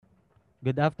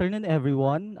Good afternoon,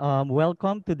 everyone.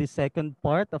 Welcome to the second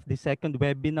part of the second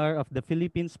webinar of the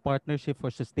Philippines Partnership for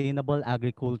Sustainable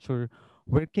Agriculture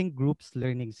Working Groups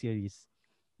Learning Series.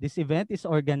 This event is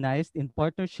organized in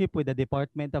partnership with the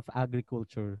Department of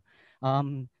Agriculture.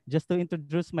 Just to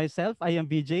introduce myself, I am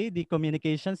VJ, the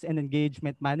Communications and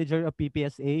Engagement Manager of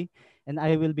PPSA, and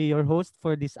I will be your host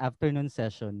for this afternoon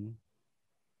session.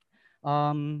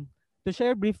 Um, to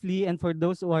share briefly, and for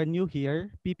those who are new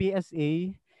here,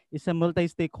 PPSA is a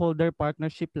multi-stakeholder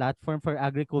partnership platform for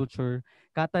agriculture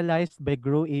catalyzed by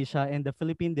Grow Asia and the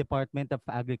Philippine Department of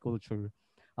Agriculture.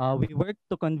 We work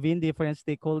to convene different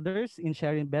stakeholders in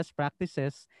sharing best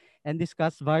practices and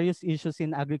discuss various issues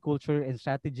in agriculture and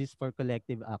strategies for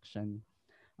collective action.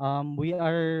 We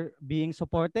are being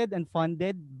supported and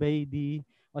funded by the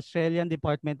Australian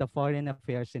Department of Foreign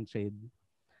Affairs and Trade.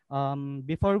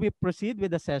 Before we proceed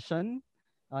with the session,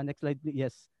 next slide, please.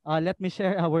 Yes. Let me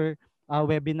share our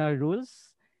webinar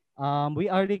rules. We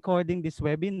are recording this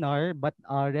webinar, but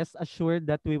rest assured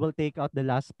that we will take out the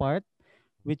last part,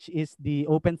 which is the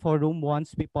open forum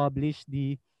once we publish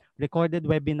the recorded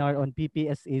webinar on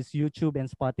PPSA's YouTube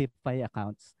and Spotify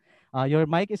accounts. Your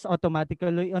mic is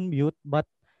automatically on mute, but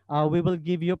we will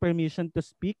give you permission to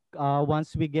speak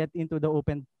once we get into the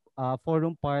open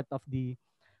forum part of the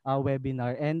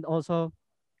webinar. And also,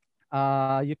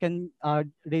 you can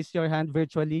raise your hand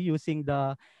virtually using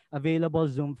the available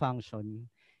Zoom function.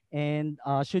 And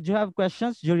should you have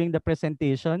questions during the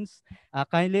presentations,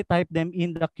 kindly type them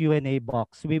in the Q&A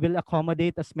box. We will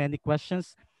accommodate as many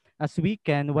questions as we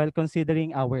can while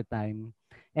considering our time.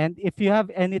 And if you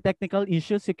have any technical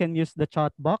issues, you can use the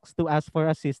chat box to ask for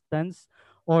assistance,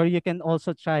 or you can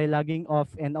also try logging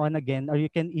off and on again, or you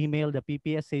can email the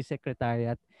PPSA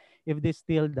Secretariat if this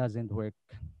still doesn't work.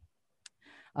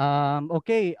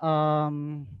 Okay.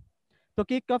 To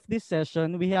kick off this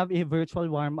session, we have a virtual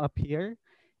warm-up here,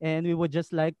 and we would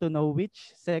just like to know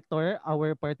which sector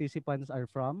our participants are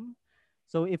from.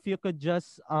 So if you could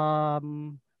just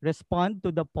respond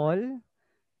to the poll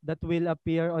that will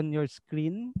appear on your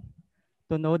screen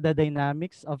to know the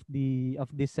dynamics of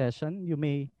this session, you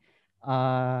may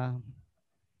uh,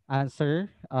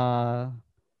 answer to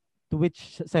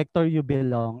which sector you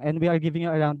belong, and we are giving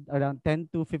you around 10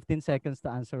 to 15 seconds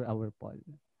to answer our poll.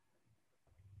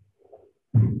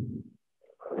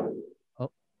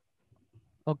 Oh,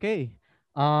 okay.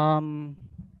 Um,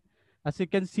 as you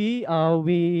can see,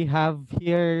 we have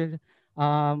here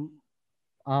um,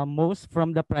 most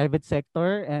from the private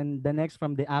sector, and the next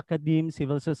from the academe,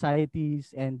 civil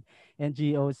societies, and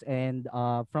NGOs, and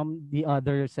from the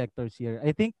other sectors here.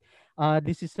 I think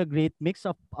this is a great mix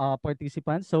of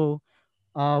participants. So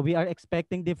we are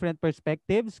expecting different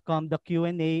perspectives come the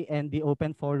Q&A and the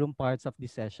open forum parts of the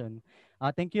session.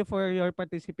 Thank you for your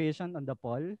participation on the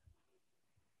poll.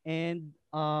 And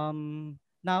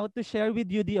now to share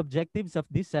with you the objectives of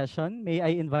this session, may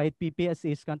I invite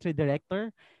PPSA's Country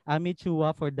Director, Ami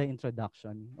Chua, for the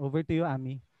introduction. Over to you,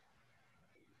 Ami.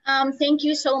 Thank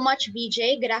you so much,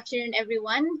 VJ. Good afternoon,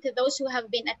 everyone. To those who have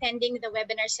been attending the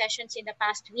webinar sessions in the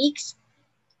past weeks,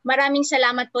 maraming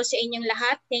salamat po sa inyong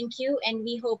lahat. Thank you, and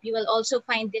we hope you will also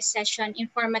find this session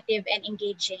informative and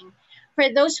engaging. For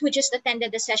those who just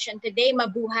attended the session today,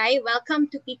 mabuhay.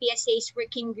 Welcome to PPSA's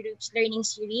Working Groups Learning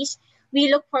Series. We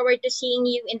look forward to seeing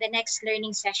you in the next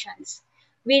learning sessions.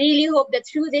 We really hope that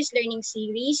through this learning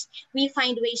series, we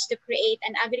find ways to create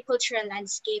an agricultural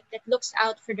landscape that looks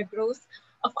out for the growth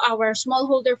of our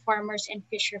smallholder farmers and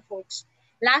fisher folks.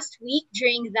 Last week,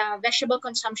 during the vegetable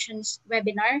consumptions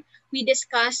webinar, we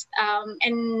discussed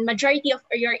and majority of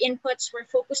your inputs were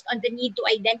focused on the need to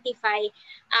identify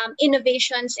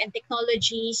innovations and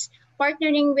technologies,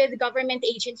 partnering with government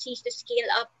agencies to scale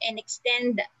up and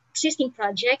extend existing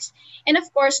projects, and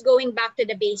of course, going back to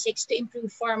the basics to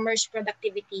improve farmers'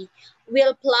 productivity.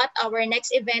 We'll plot our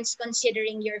next events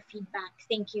considering your feedback.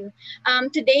 Thank you.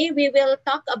 Today, we will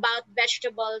talk about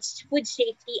vegetables, food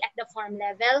safety at the farm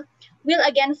level. We'll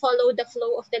again follow the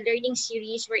flow of the learning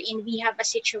series wherein we have a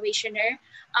situationer.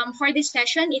 For this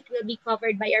session, it will be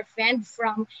covered by our friend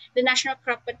from the National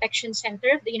Crop Protection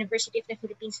Center of the University of the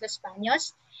Philippines, Los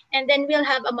Baños. And then we'll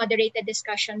have a moderated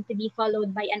discussion to be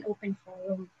followed by an open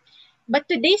forum. But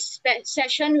today's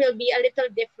session will be a little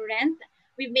different.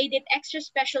 We've made it extra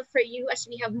special for you as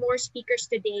we have more speakers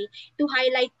today to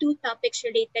highlight two topics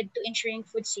related to ensuring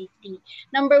food safety.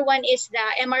 Number one is the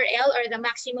MRL, or the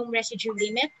maximum residue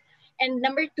limit. And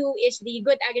number two is the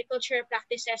good agricultural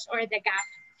practices, or the GAP.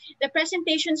 The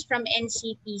presentations from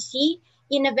NCPC,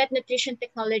 Innovet Nutrition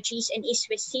Technologies, and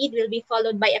East-West Seed will be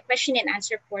followed by a question and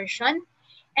answer portion.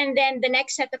 And then the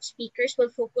next set of speakers will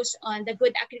focus on the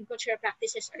good agricultural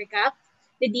practices, or GAP.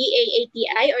 the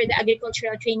DAATI or the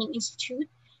Agricultural Training Institute,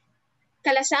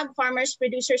 Kalasag Farmers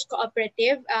Producers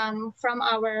Cooperative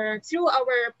through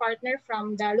our partner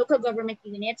from the local government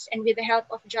units and with the help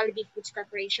of Jollibee Foods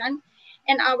Corporation,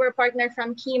 and our partner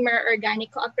from Khmer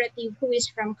Organic Cooperative who is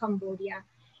from Cambodia.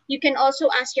 You can also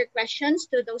ask your questions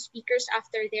to those speakers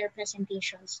after their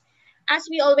presentations. As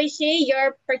we always say,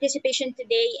 your participation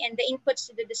today and the inputs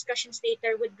to the discussions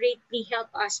later would greatly help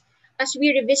us as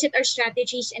we revisit our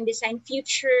strategies and design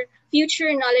future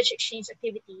knowledge exchange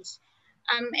activities.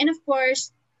 And of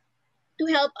course, to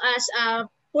help us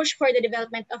push for the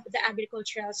development of the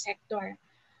agricultural sector.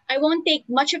 I won't take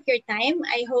much of your time.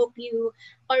 I hope you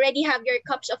already have your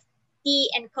cups of tea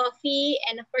and coffee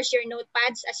and of course your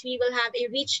notepads as we will have a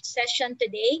rich session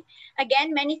today. Again,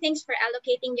 many thanks for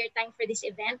allocating your time for this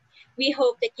event. We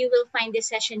hope that you will find this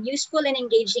session useful and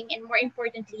engaging, and more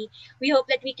importantly, we hope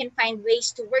that we can find ways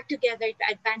to work together to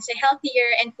advance a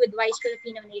healthier and food-wise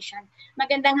Filipino nation.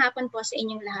 Magandang hapon po sa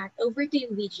inyong lahat. Over to you,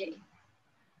 VJ.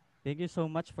 Thank you so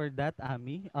much for that,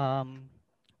 Ami.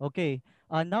 Okay.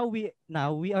 Now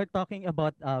we are talking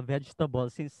about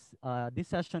vegetables, since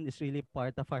this session is really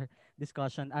part of our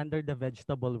discussion under the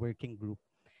vegetable working group.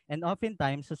 And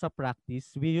oftentimes, as a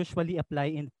practice, we usually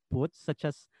apply inputs such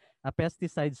as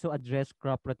pesticides to address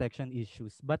crop protection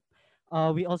issues. But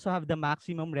we also have the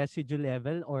maximum residue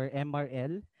level, or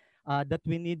MRL, that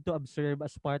we need to observe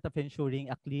as part of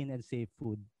ensuring a clean and safe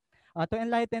food. To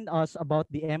enlighten us about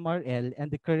the MRL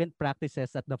and the current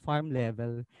practices at the farm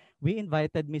level, we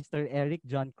invited Mr. Eric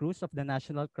John Cruz of the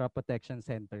National Crop Protection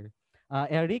Center.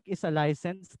 Eric is a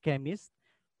licensed chemist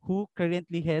who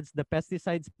currently heads the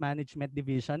Pesticides Management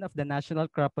Division of the National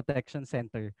Crop Protection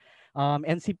Center.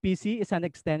 NCPC is an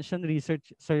extension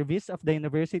research service of the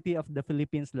University of the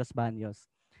Philippines, Los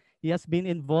Baños. He has been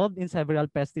involved in several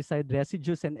pesticide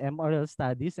residues and MRL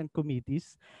studies and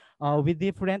committees with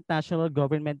different national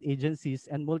government agencies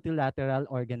and multilateral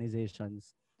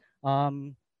organizations.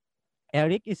 Um,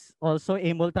 Eric is also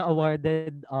a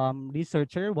multi-awarded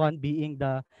researcher, one being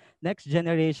the Next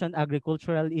Generation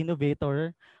Agricultural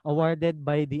Innovator, awarded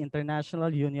by the International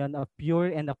Union of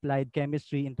Pure and Applied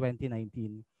Chemistry in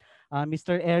 2019.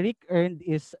 Mr. Eric earned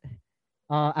his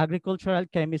agricultural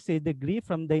chemistry degree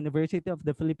from the University of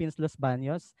the Philippines, Los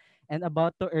Baños, and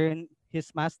about to earn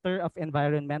his Master of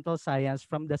Environmental Science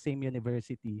from the same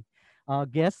university.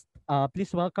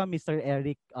 Please welcome Mr.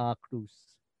 Eric Cruz.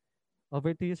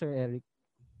 Over to you, Sir Eric.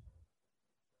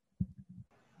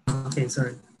 Okay,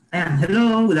 sorry. Ayan,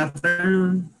 hello, good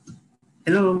afternoon.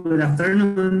 Hello, good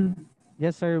afternoon.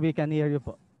 Yes, sir, we can hear you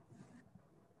po.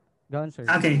 Go on, sir.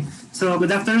 Okay, so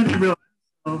good afternoon, everyone.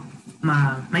 So,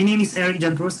 my name is Eric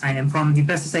John Cruz. I am from the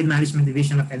Pesticide Management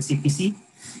Division of NCPC,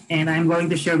 and I'm going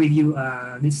to share with you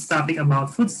this topic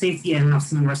about food safety and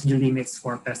maximum residue limits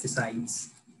for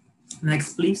pesticides.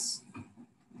 Next, please.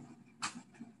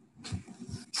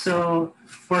 So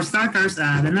for starters,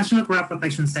 the National Crop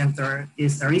Protection Center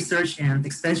is a research and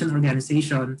extension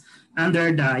organization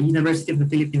under the University of the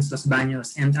Philippines, Los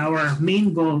Baños. And our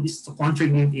main goal is to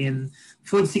contribute in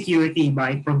food security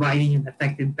by providing an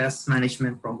effective pest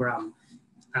management program.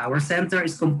 Our center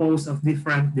is composed of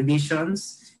different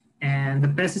divisions, and the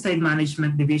Pesticide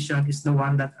Management Division is the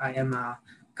one that I am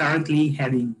currently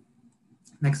heading.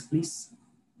 Next, please.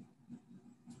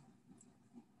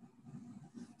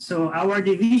 So our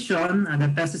division,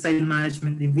 the Pesticide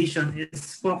Management Division,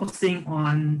 is focusing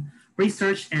on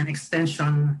research and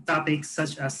extension topics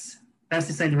such as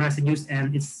pesticide residues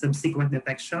and its subsequent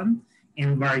detection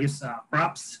in various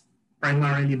crops,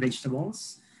 primarily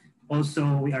vegetables.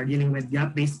 Also, we are dealing with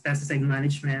gap-based pesticide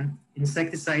management,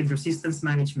 insecticide resistance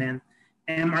management,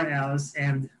 MRLs,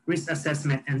 and risk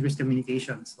assessment and risk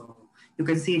communication. So you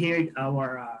can see here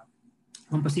our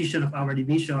composition of our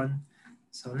division.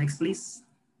 So next, please.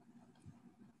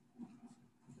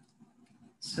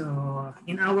 So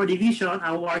in our division,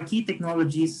 our key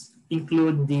technologies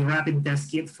include the rapid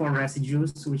test kit for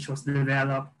residues, which was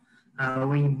developed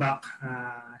way back,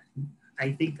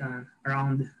 I think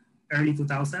around early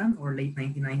 2000 or late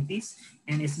 1990s,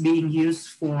 and is being used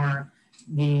for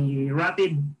the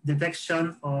rapid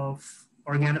detection of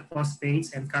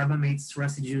organophosphates and carbamates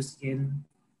residues in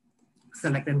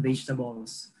selected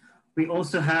vegetables. We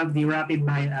also have the rapid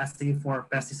bioassay for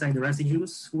pesticide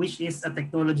residues, which is a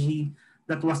technology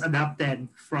that was adapted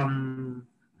from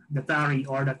the TARI,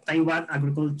 or the Taiwan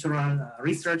Agricultural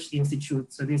Research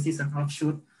Institute. So this is an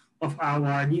offshoot of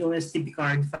our DOST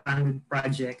Picard funded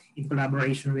project in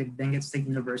collaboration with Benguet State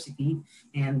University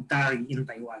and TARI in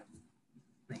Taiwan.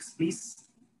 Next, please.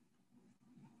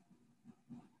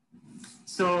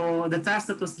 So the task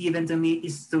that was given to me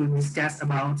is to discuss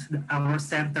about our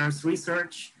center's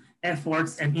research,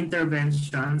 efforts, and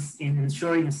interventions in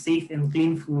ensuring a safe and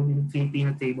clean food in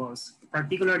Filipino tables,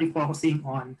 particularly focusing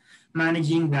on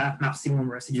managing the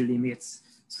maximum residue limits.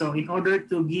 So in order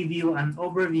to give you an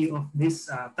overview of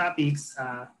these topics,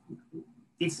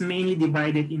 it's mainly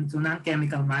divided into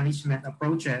non-chemical management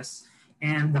approaches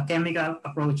and the chemical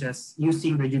approaches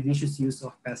using the judicious use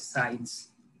of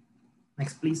pesticides.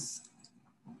 Next, please.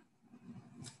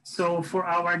 So for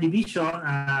our division,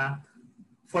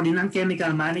 for the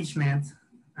non-chemical management,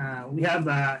 we have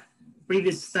a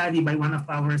previous study by one of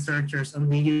our researchers on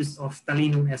the use of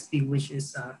Talinum sp, which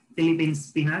is Philippine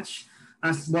spinach,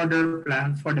 as border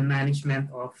plant for the management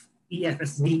of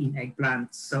EFSD in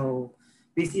eggplant. So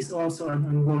this is also an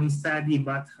ongoing study,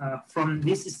 but from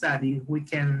this study, we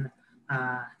can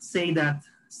say that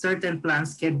certain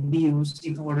plants can be used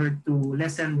in order to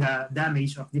lessen the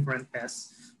damage of different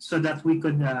pests so that we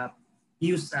could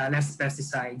use less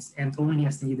pesticides and only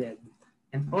as needed.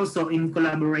 And also in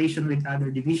collaboration with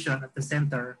other division at the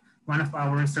center, one of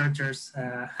our researchers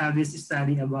have this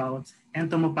study about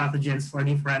entomopathogens for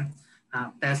different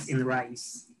pests in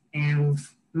rice. And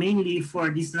mainly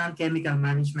for these non-chemical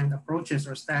management approaches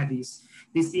or studies,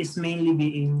 this is mainly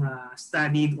being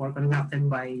studied or conducted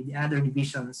by the other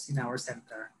divisions in our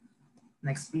center.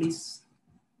 Next, please.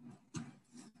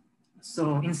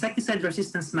 So insecticide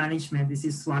resistance management, this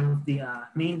is one of the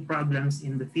main problems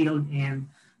in the field, and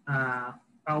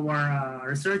our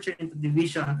researcher in the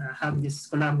division have this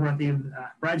collaborative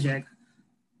project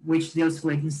which deals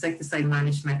with insecticide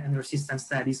management and resistance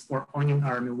studies for onion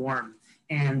armyworm.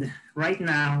 And right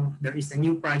now, there is a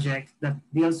new project that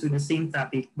deals with the same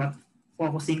topic, but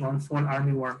focusing on fall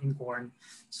armyworm in corn,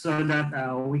 so that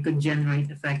we could generate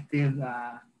effective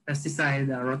pesticide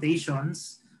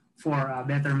rotations for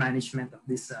better management of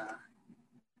this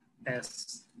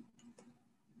pests.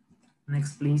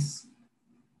 Next, please.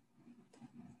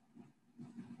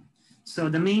 So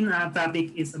the main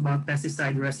topic is about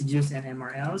pesticide residues and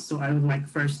MRLs. So I would like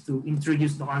first to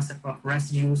introduce the concept of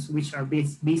residues, which are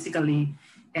basically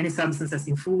any substances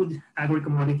in food,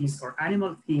 agri-commodities, or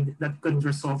animal feed that could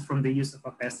result from the use of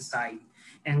a pesticide.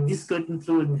 And this could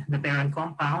include the parent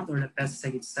compound or the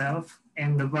pesticide itself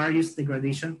and the various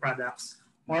degradation products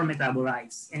or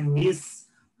metabolites. And these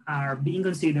are being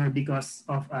considered because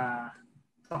of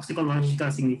toxicological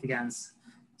significance.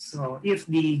 So if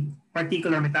the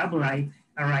particular metabolite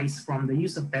arises from the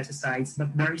use of pesticides,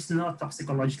 but there is no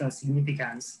toxicological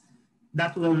significance,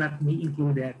 that will not be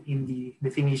included in the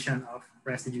definition of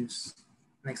residues.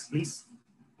 Next, please.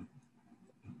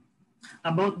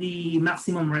 About the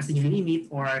maximum residue limit,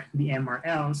 or the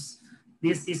MRLs,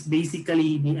 this is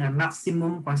basically the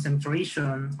maximum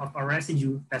concentration of a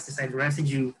residue, pesticide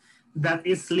residue, that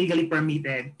is legally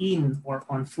permitted in or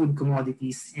on food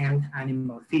commodities and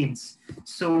animal feeds.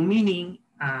 So meaning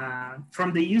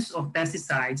from the use of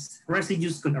pesticides,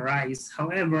 residues could arise.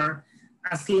 However,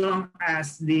 as long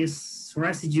as these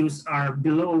residues are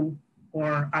below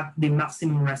or at the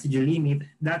maximum residue limit,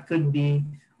 that could be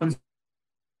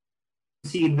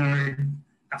considered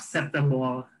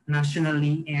acceptable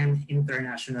nationally and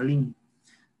internationally.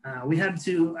 We have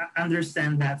to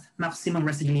understand that maximum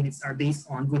residue limits are based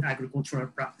on good agricultural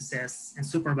practices and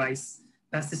supervised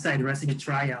pesticide residue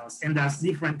trials, and thus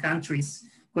different countries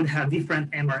could have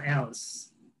different MRLs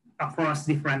across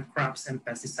different crops and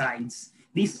pesticides.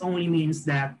 This only means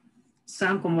that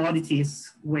some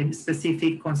commodities with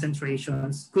specific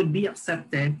concentrations could be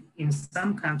accepted in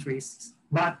some countries,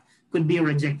 but could be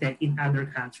rejected in other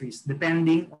countries,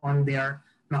 depending on their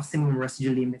maximum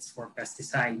residue limits for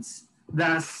pesticides.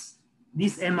 Thus,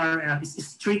 this MRL is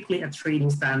strictly a trading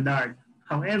standard.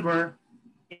 However,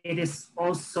 it is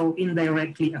also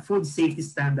indirectly a food safety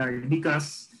standard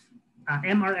because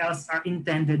MRLs are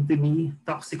intended to be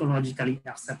toxicologically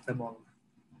acceptable.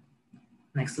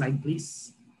 Next slide,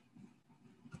 please.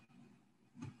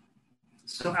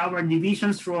 So our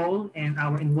division's role and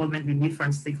our involvement with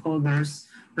different stakeholders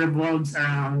revolves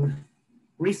around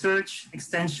research,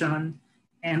 extension,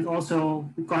 and also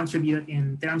we contribute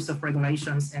in terms of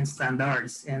regulations and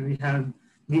standards. And we have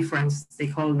different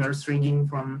stakeholders ranging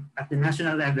from at the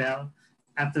national level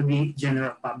up to the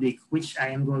general public, which I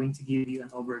am going to give you an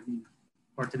overview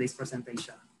for today's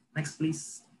presentation. Next,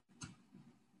 please.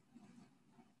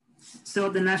 So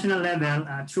at the national level,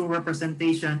 through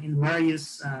representation in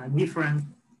various different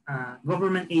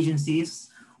government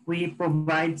agencies, we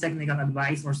provide technical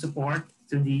advice or support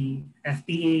to the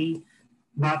FPA,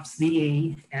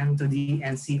 BOPS-DA, and to the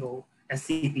NCO,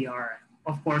 SCPR,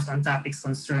 of course, on topics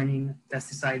concerning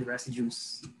pesticide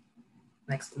residues.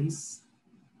 Next, please.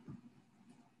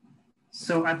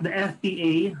 So at the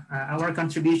FPA, our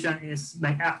contribution is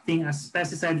by acting as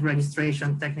pesticide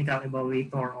registration technical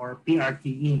evaluator or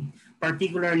PRTE,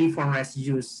 particularly for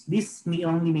residues. This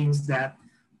only means that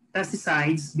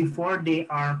pesticides, before they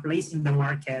are placed in the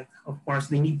market, of course,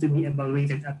 they need to be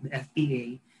evaluated at the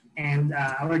FPA. And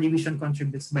our division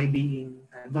contributes by being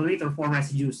evaluator for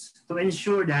residues to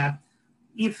ensure that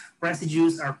if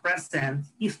residues are present,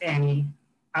 if any,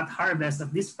 at harvest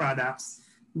of these products,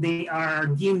 they are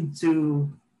deemed to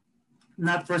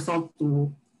not result to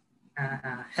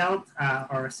health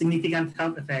or significant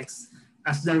health effects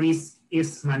as the risk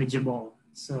is manageable.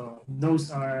 So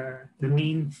these are the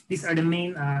main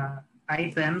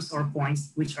items or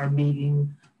points which are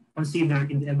being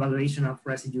considered in the evaluation of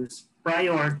residues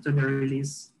prior to the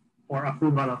release or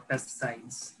approval of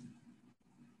pesticides.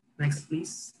 Next,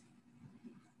 please.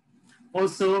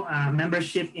 Also,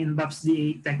 membership in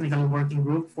BAPSDA Technical Working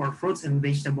Group for Fruits and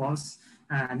Vegetables.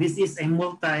 This is a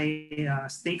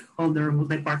multi-stakeholder,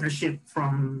 multi-partnership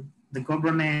from the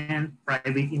government,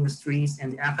 private industries,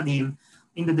 and the academe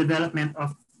in the development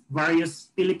of various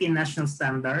Philippine national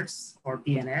standards, or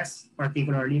PNS,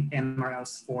 particularly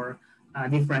MRLs for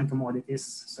different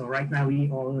commodities. So right now, we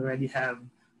already have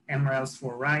MRLs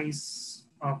for rice,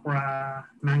 okra,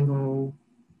 mango,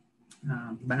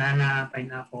 banana,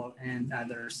 pineapple, and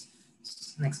others.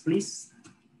 Next, please.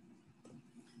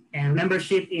 And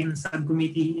membership in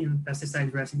subcommittee in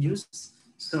pesticide residues.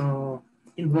 So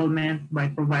involvement by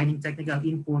providing technical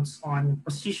inputs on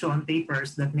position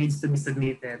papers that needs to be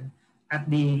submitted at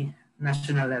the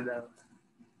national level.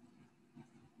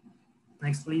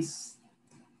 Next, please.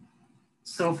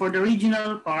 So for the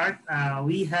regional part,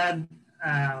 we had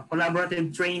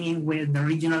collaborative training with the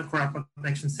Regional Crop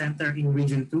Protection Center in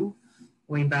Region 2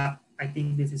 way back, I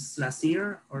think this is last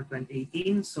year or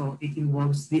 2018. So it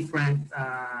involves different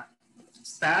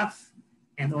staff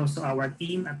and also our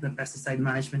team at the Pesticide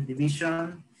Management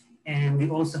Division. And we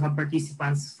also have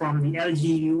participants from the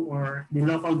LGU or the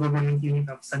local government unit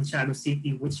of Santiago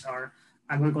City, which are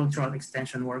agricultural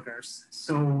extension workers.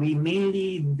 So we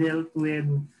mainly dealt with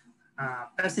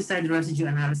pesticide residue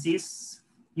analysis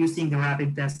using the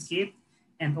rapid test kit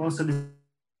and also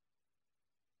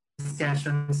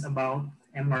discussions about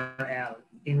MRL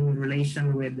in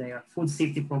relation with the food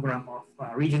safety program of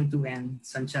Region 2 and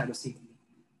Santiago City.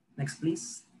 Next,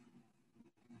 please.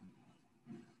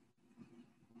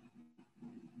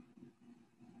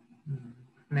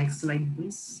 Next slide,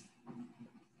 please.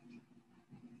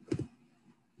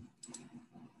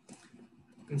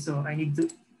 Okay, so I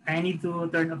need to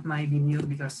turn off my video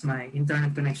because my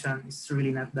internet connection is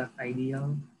really not that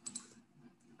ideal.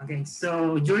 Okay,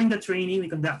 so during the training, we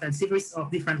conducted a series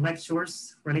of different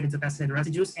lectures related to pesticide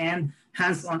residues and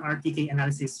hands-on RTK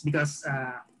analysis because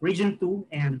Region 2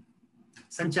 and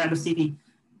Santiago City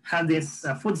have this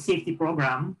food safety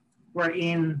program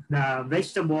wherein the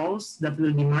vegetables that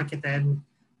will be marketed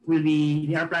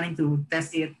they are planning to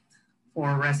test it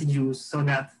for residues so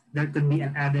that there could be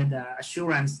an added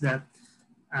assurance that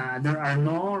there are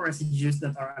no residues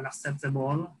that are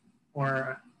unacceptable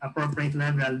or appropriate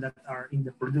level that are in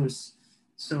the produce.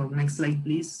 So next slide,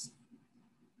 please.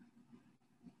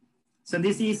 So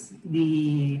this is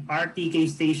the RTK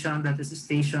station that is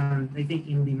stationed, I think,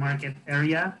 in the market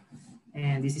area.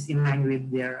 And this is in line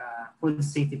with their food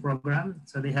safety program.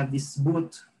 So they have this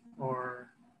booth or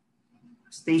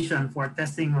station for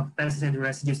testing of pesticide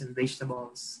residues in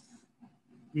vegetables.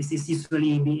 This is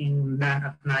usually being done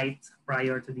at night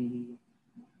prior to the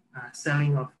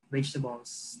selling of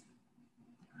vegetables.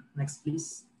 Next,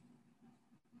 please.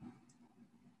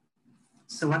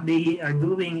 So what they are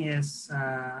doing is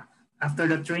after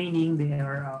the training, they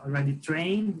are already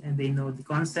trained and they know the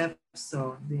concept.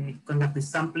 So they conduct the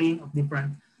sampling of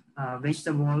different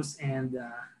vegetables and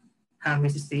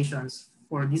harvest stations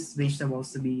for these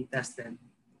vegetables to be tested.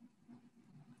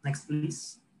 Next,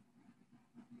 please.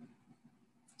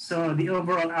 So the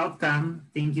overall outcome,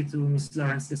 thank you to Ms.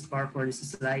 Lawrence Gaspar for this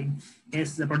slide,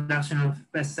 is the production of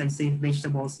pesticide-safe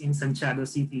vegetables in Santiago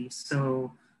City.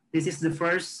 So this is the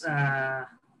first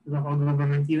local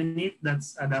government unit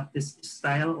that's adopted this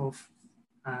style of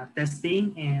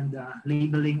testing and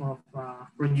labeling of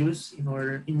produce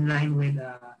in line with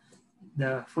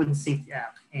the Food Safety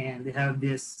Act. And they have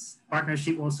this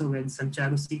partnership also with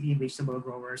Santiago City vegetable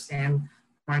growers and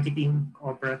marketing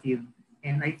cooperative.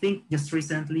 And I think just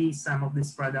recently, some of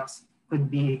these products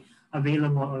could be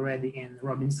available already in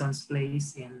Robinson's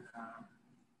Place in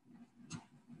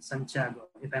Santiago,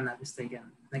 if I'm not mistaken.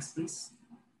 Next, please.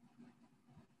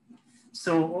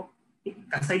 So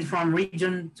aside from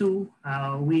Region 2,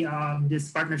 we have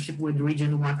this partnership with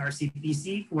Region 1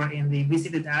 RCPC, wherein they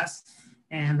visited us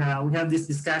And we have these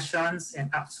discussions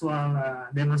and actual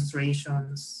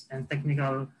demonstrations and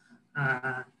technical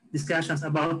discussions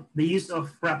about the use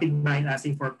of rapid bile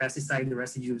assay for pesticide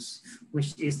residues,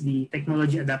 which is the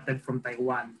technology adapted from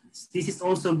Taiwan. This is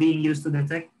also being used to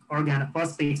detect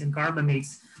organophosphates and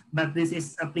carbamates, but this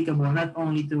is applicable not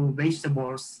only to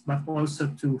vegetables, but also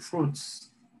to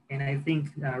fruits. And I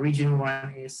think Region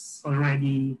 1 is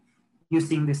already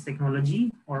using this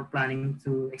technology or planning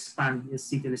to expand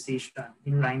its utilization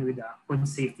in line with food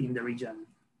safety in the region.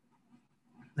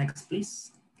 Next,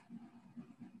 please.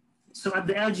 So at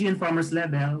the LGU and farmers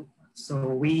level, so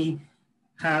we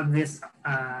have this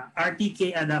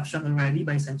RTK adoption already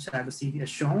by Santiago City as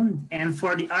shown. And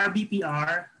for the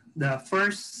RBPR, the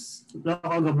first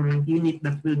local government unit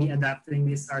that will be adopting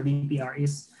this RBPR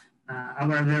is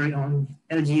our very own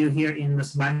LGU here in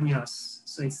Los Baños.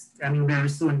 So it's coming very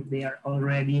soon. They are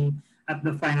already at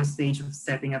the final stage of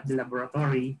setting up the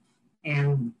laboratory,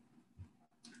 and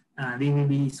they will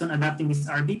be soon adopting this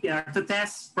RBPR to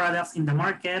test products in the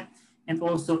market and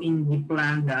also in the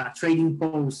planned trading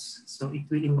posts. So it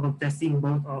will involve testing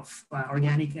both of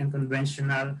organic and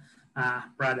conventional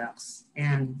products.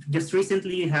 And just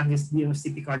recently, we have this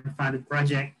DOCP card-funded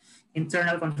project,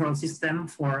 internal control system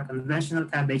for conventional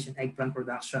cabbage and eggplant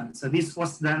production. So this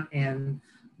was done in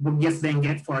Bugyas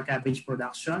Benguet for cabbage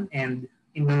production and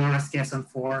in Dolores Quezon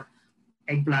for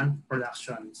eggplant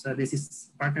production. So this is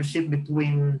a partnership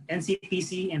between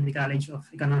NCPC and the College of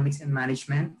Economics and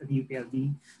Management at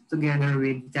UPLD, together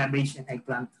with cabbage and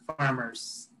eggplant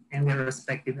farmers and their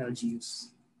respective LGUs.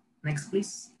 Next,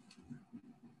 please.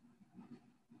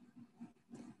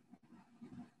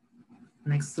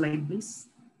 Next slide, please.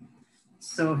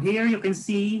 So here you can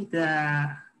see the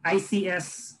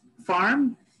ICS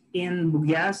farm in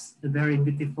Bugyas, a very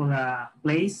beautiful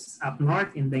place up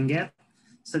north in Benguet.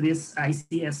 So this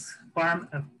ICS farm,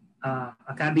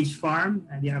 a cabbage farm,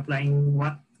 and they are applying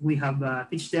what we have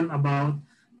teach them about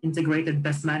integrated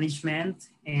pest management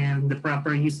and the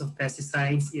proper use of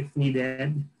pesticides if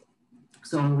needed.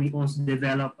 So we also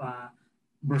develop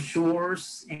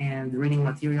brochures and reading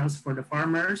materials for the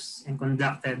farmers and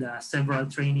conducted several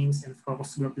trainings and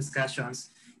focus group discussions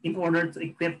in order to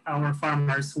equip our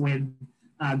farmers with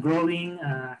growing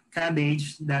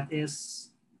cabbage that is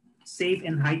safe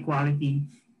and high quality,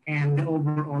 and the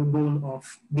overall goal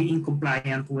of being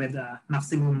compliant with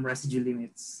maximum residue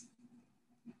limits.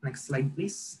 Next slide,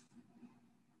 please.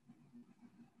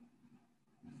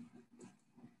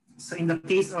 So in the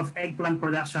case of eggplant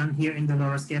production here in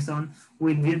Dolores Quezon,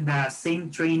 we did the same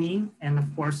training, and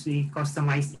of course we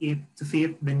customized it to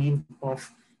fit the need of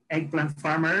eggplant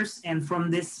farmers. And from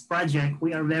this project,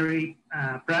 we are very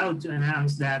proud to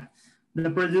announce that the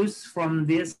produce from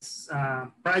this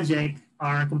project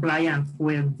are compliant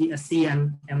with the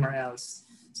ASEAN MRLs.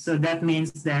 So that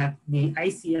means that the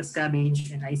ICS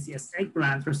cabbage and ICS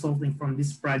eggplant resulting from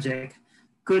this project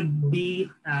could be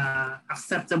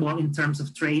acceptable in terms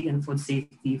of trade and food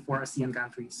safety for ASEAN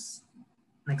countries.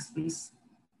 Next, please.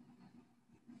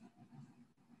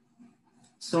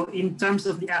 So in terms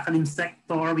of the academic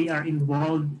sector, we are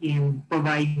involved in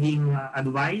providing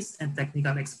advice and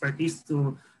technical expertise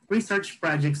to research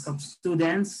projects of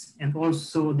students, and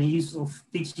also the use of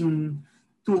teaching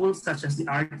tools such as the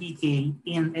RTK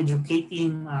in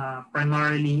educating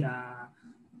primarily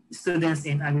students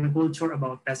in agriculture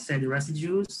about pesticide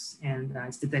residues and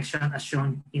its detection as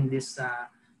shown in this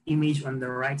image on the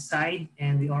right side.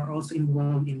 And we are also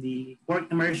involved in the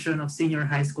work immersion of senior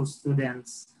high school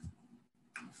students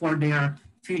for their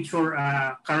future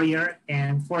career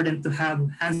and for them to have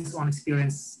hands-on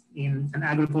experience in an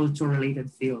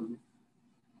agriculture-related field.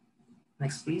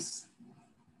 Next, please.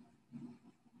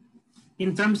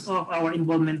 In terms of our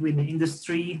involvement with the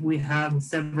industry, we have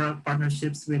several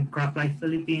partnerships with CropLife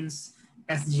Philippines,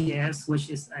 SGS, which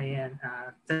is a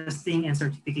testing and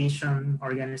certification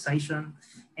organization,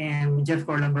 and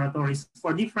Jeffcore Laboratories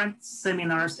for different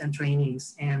seminars and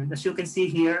trainings. And as you can see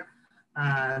here,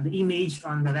 the image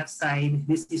on the left side,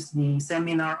 this is the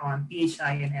seminar on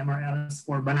PHI and MRLs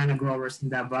for banana growers in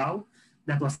Davao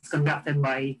that was conducted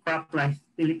by CropLife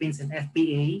Philippines and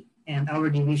FPA, and our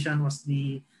division was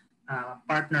the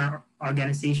partner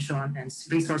organization and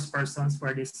resource persons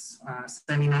for this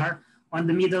seminar. On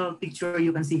the middle picture,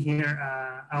 you can see here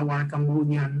our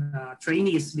Cambodian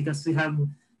trainees, because we have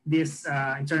this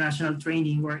international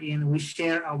training wherein we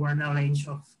share our knowledge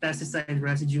of pesticide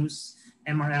residues,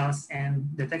 MRLs,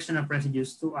 and detection of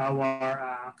residues to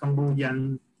our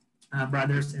Cambodian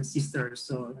brothers and sisters.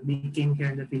 So they came here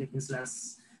in the Philippines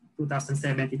last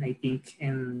 2017, I think,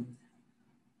 and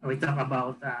we talk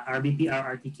about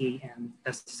RBPR, RTK, and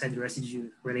pesticide residue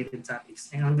related topics.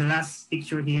 And on the last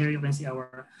picture here, you can see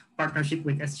our partnership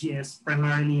with SGS,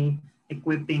 primarily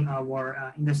equipping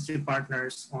our industry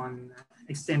partners on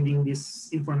extending this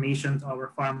information to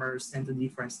our farmers and to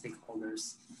different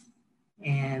stakeholders.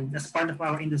 And as part of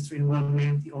our industry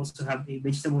involvement, we also have a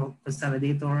vegetable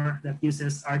consolidator that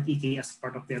uses RTK as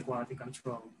part of their quality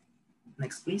control.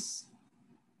 Next, please.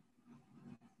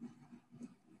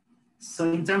 So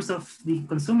in terms of the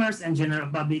consumers and general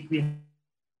public, we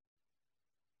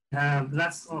have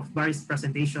lots of various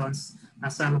presentations,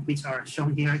 some of which are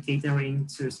shown here, catering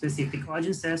to specific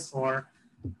audiences or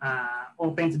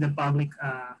open to the public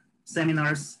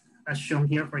seminars, as shown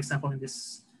here. For example, in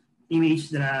this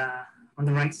image, on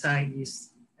the right side is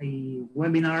a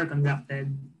webinar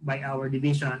conducted by our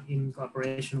division in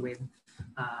cooperation with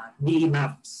DE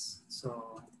Maps.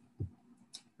 So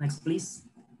next, please.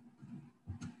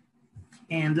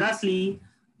 And lastly,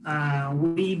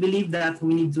 we believe that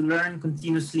we need to learn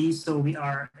continuously, so we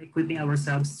are equipping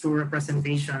ourselves through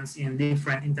representations in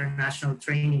different international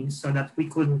trainings so that we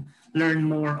could learn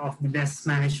more of the best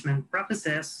management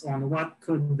practices on what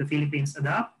could the Philippines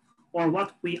adopt or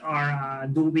what we are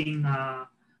doing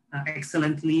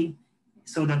excellently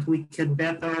so that we could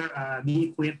better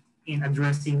be equipped in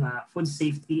addressing food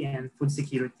safety and food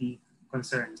security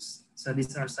concerns. So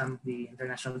these are some of the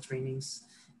international trainings.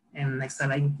 And next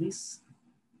slide, please.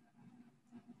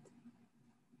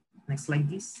 Next slide,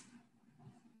 please.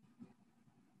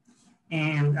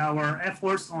 And our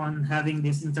efforts on having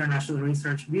these international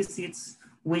research visits,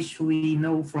 which we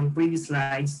know from previous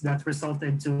slides that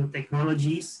resulted to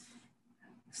technologies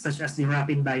such as the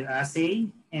rapid bioassay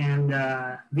and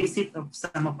visit of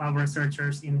some of our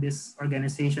researchers in these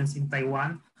organizations in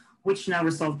Taiwan, which now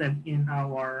resulted in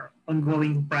our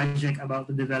ongoing project about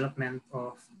the development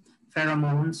of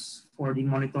pheromones for the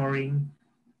monitoring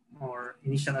or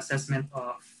initial assessment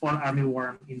of fall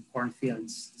armyworm in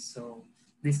cornfields. So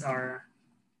these are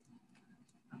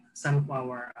some of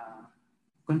our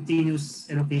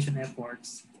continuous education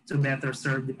efforts to better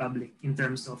serve the public in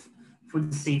terms of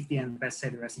food safety and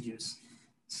pesticide residues.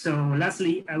 So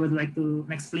lastly, I would like to,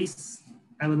 next please,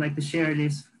 I would like to share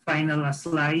this final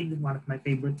slide, one of my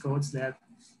favorite quotes, that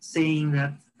saying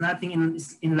that nothing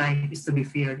in life is to be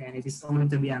feared and it is only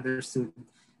to be understood.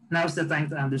 Now's the time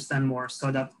to understand more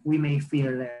so that we may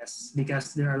fear less,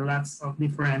 because there are lots of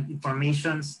different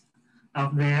informations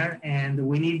out there and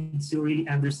we need to really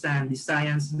understand the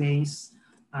science-based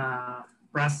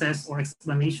process or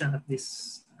explanation of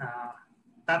this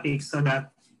topic so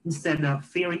that instead of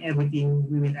fearing everything,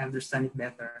 we will understand it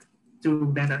better to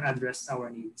better address our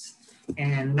needs.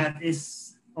 And that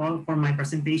is all for my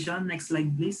presentation. Next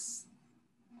slide, please.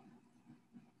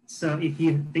 So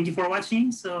thank you for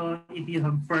watching. So if you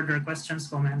have further questions,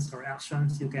 comments, or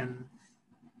actions, you can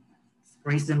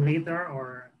raise them later,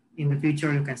 or in the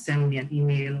future, you can send me an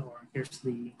email, or here's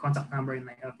the contact number in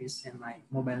my office and my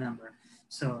mobile number.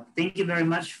 So thank you very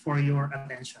much for your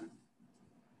attention.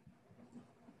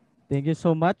 Thank you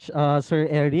so much, Sir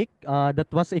Eric. That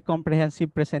was a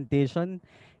comprehensive presentation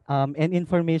and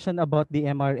information about the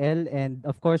MRL and,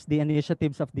 of course, the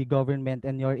initiatives of the government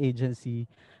and your agency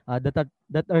that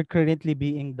are currently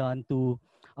being done to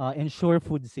ensure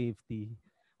food safety.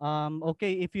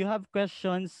 Okay, if you have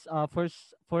questions for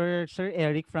Sir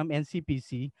Eric from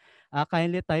NCPC,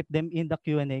 kindly type them in the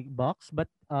Q&A box. But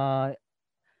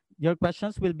your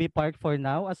questions will be parked for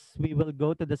now as we will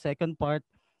go to the second part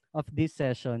of this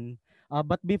session.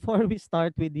 But before we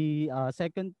start with the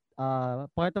second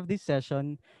part of this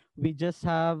session, we just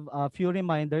have a few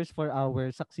reminders for our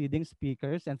succeeding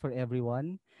speakers and for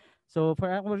everyone. So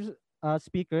for our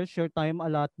speakers, your time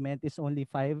allotment is only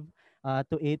 5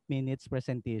 to 8 minutes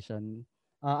presentation.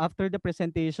 After the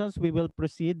presentations, we will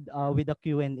proceed with the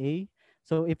Q&A.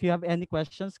 So if you have any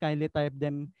questions, kindly type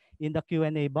them in the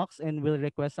Q&A box and we'll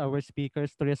request our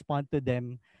speakers to respond to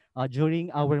them during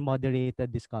our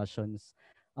moderated discussions.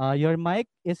 Your mic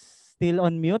is still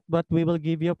on mute, but we will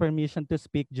give you permission to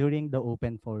speak during the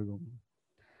open forum.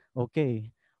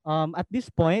 Okay. At this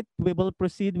point, we will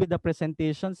proceed with the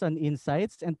presentations on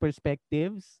insights and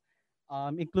perspectives,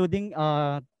 including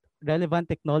relevant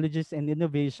technologies and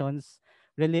innovations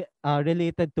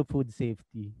related to food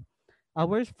safety.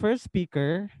 Our first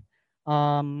speaker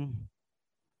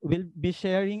will be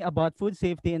sharing about food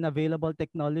safety and available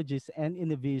technologies and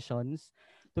innovations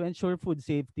to ensure food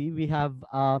safety. We have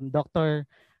Dr.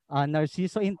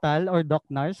 Narciso Intal, or Doc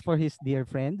Nars for his dear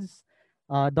friends.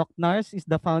 Doc Nars is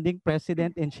the founding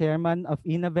president and chairman of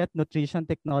Innovet Nutrition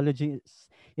Technologies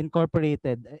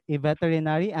Incorporated, a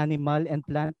veterinary, animal, and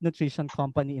plant nutrition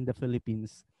company in the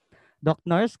Philippines. Doc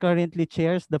Nars currently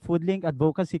chairs the Foodlink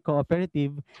Advocacy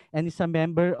Cooperative and is a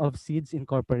member of Seeds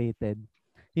Incorporated.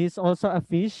 He is also a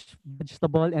fish,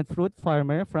 vegetable, and fruit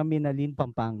farmer from Minalin,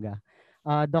 Pampanga.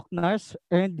 Doc Nars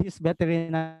earned his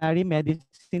veterinary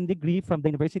medicine degree from the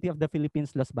University of the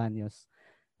Philippines, Los Baños.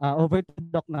 Over to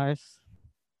Doc Nars.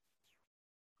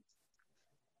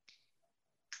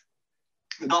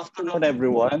 Good afternoon,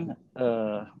 everyone.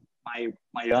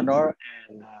 My honor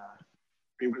and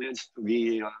privilege to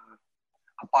be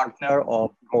a partner of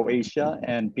Croatia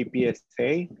and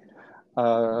PPSA.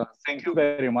 Thank you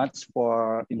very much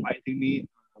for inviting me,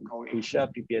 Croatia,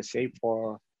 PPSA,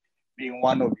 for being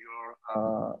one of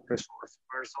your resource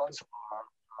persons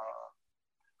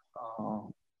or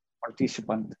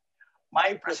participant.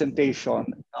 My presentation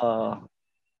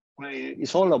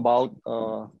is all about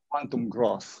quantum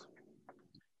growth.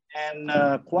 And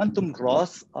quantum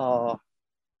growth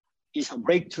is a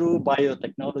breakthrough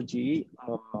biotechnology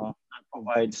that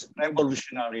provides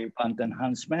revolutionary plant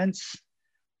enhancements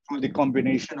through the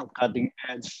combination of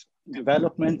cutting-edge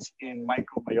developments in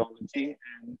microbiology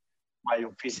and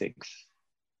biophysics.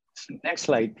 Next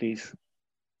slide, please.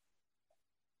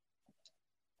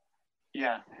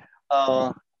 Yeah,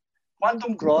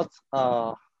 quantum growth,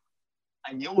 a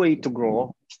new way to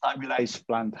grow, stabilize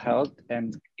plant health,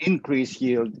 and increase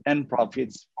yield and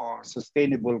profits for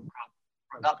sustainable crop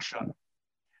production.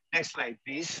 Next slide,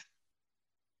 please.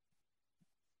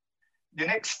 The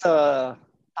next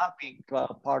topic,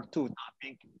 part 2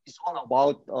 topic, is all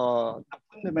about the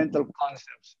fundamental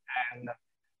concepts and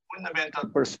fundamental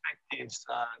perspectives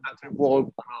that revolve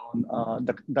around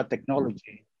the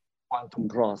technology, quantum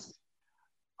growth.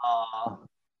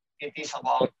 It is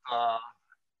about a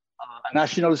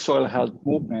national soil health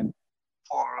movement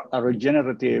for a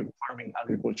regenerative farming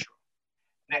agriculture.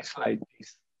 Next slide,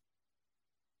 please.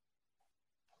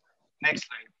 Next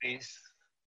slide, please.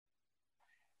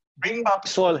 Bring back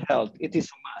soil health. It is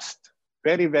a must.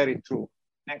 Very, very true.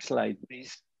 Next slide,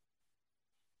 please.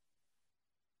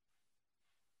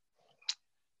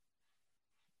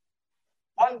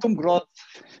 Quantum growth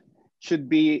should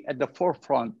be at the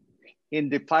forefront in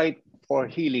the fight for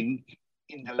healing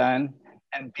in the land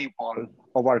and people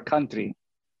of our country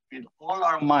with all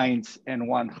our minds and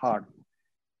one heart.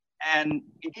 And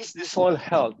it is the soil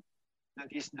health that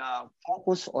is the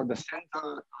focus or the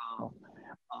central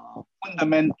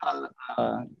fundamental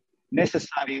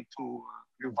necessary to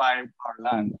revive our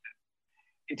land.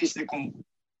 It is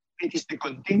the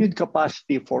continued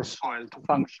capacity for soil to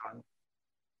function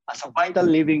as a vital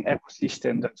living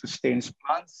ecosystem that sustains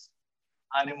plants,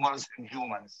 animals, and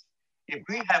humans. If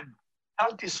we have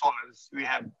healthy soils, we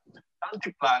have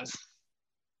healthy plants,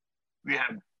 we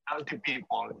have healthy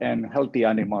people, and healthy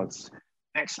animals.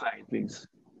 Next slide, please.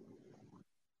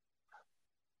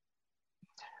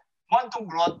 Quantum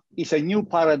growth is a new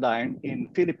paradigm in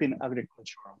Philippine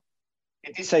agriculture.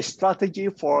 It is a strategy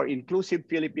for inclusive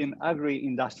Philippine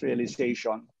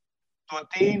agri-industrialization to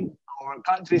attain our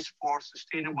country's 4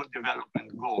 sustainable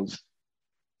development goals.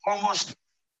 Foremost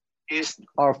is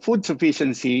our food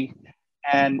sufficiency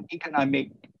and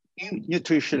economic,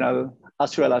 nutritional,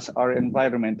 as well as our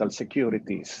environmental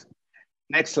securities.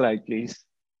 Next slide, please.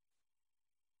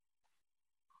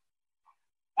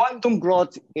 Quantum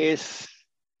growth is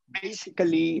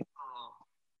basically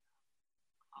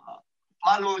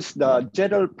follows the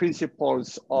general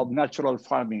principles of natural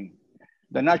farming,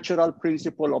 the natural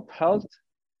principle of health,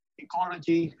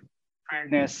 ecology,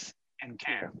 fairness, and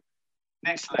care.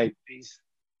 Next slide, please.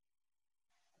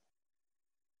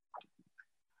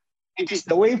 It is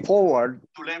the way forward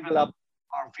to level up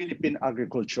our Philippine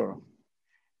agriculture.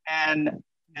 And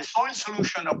the soil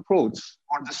solution approach,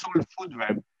 or the soil food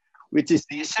web, which is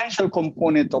the essential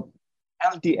component of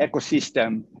healthy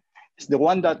ecosystem, is the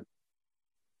one that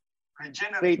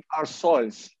regenerate our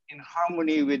soils in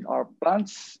harmony with our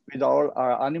plants, with all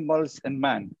our animals and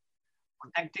man,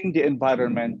 protecting the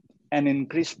environment and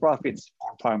increase profits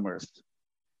for farmers.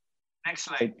 Next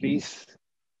slide, please.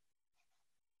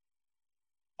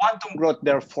 Quantum growth,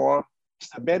 therefore, is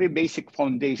a very basic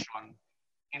foundation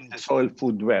in the soil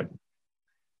food web.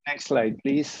 Next slide,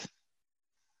 please.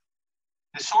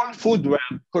 The soil food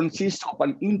web consists of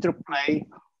an interplay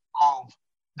of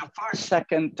the first,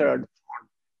 second, third, fourth,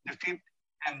 the fifth,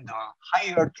 and the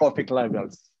higher trophic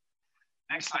levels.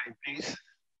 Next slide, please.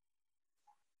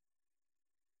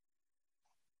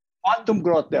 Quantum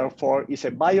growth, therefore, is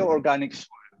a bioorganic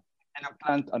soil and a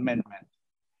plant amendment.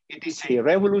 It is a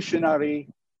revolutionary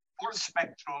full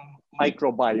spectrum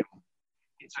microbiome.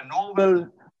 It's a novel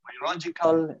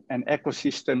biological and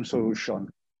ecosystem solution.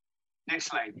 Next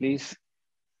slide, please.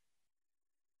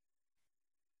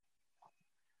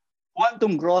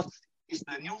 Quantum growth is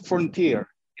the new frontier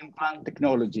in plant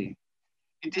technology.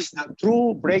 It is the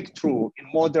true breakthrough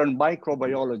in modern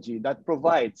microbiology that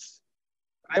provides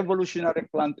revolutionary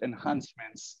plant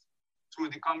enhancements through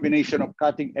the combination of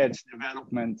cutting-edge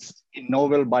developments in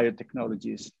novel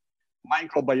biotechnologies,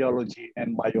 microbiology,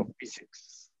 and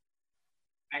biophysics.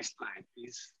 Next slide,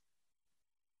 please.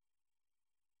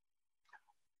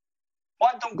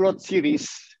 Quantum growth series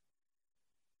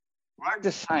were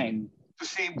designed to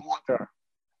save water,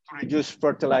 to reduce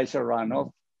fertilizer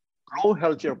runoff, grow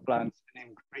healthier plants, and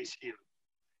increase yield.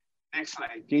 Next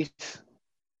slide, please.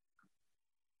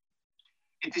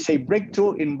 It is a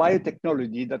breakthrough in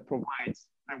biotechnology that provides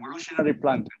revolutionary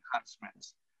plant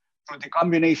enhancements through the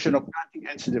combination of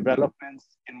cutting-edge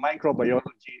developments in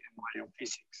microbiology and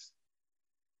biophysics.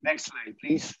 Next slide,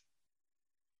 please.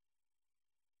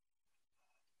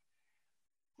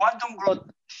 Quantum growth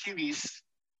series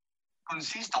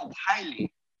consists of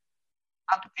highly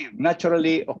active,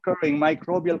 naturally occurring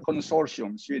microbial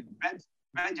consortiums with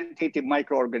vegetative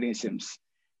microorganisms,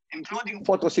 including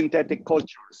photosynthetic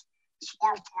cultures,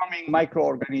 spore-forming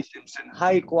microorganisms, and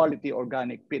high-quality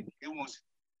organic peat humus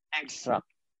extract.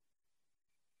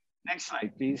 Next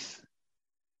slide, please.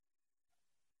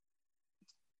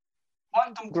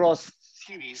 Quantum growth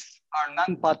series are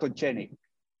non-pathogenic.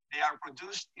 They are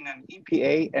produced in an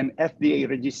EPA and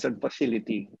FDA-registered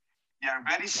facility. They are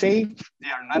very safe, they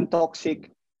are non-toxic,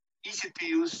 easy to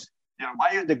use, they are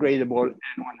biodegradable,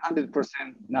 and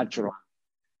 100% natural.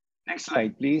 Next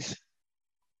slide, please.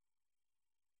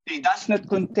 They does not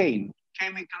contain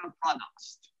chemical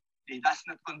products. They does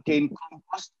not contain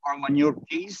compost or manure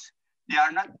paste. They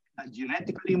are not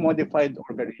genetically modified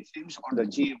organisms or the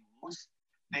GMOs.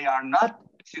 They are not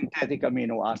synthetic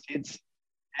amino acids.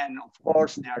 And of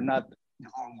course, they are not the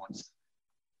hormones.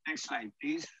 Next slide,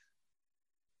 please.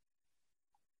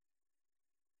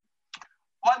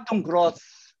 Quantum growth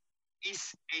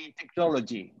is a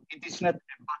technology. It is not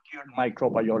a backyard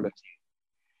microbiology.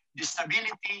 The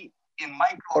stability in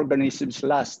microorganisms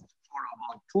lasts for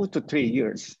about 2 to 3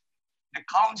 years. The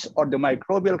counts or the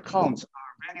microbial counts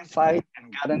are verified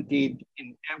and guaranteed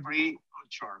in every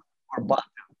culture or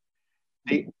bottle.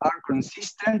 They are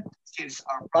consistent since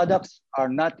our products are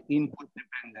not input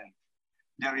dependent.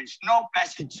 There is no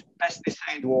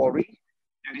pesticide worry.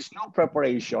 There is no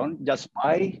preparation, just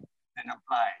buy and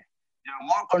apply. They are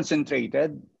more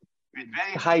concentrated with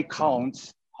very high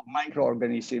counts of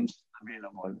microorganisms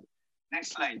available.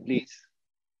 Next slide, please.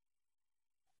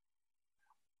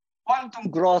 Quantum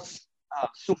growth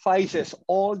suffices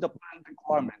all the plant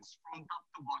requirements from top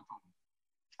to bottom,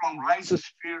 from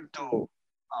rhizosphere to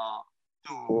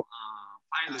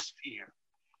phyllosphere.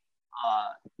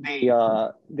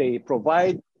 They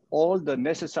provide all the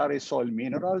necessary soil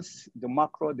minerals, the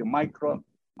macro, the micro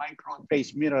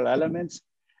trace mineral elements,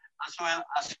 as well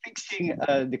as fixing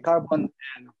the carbon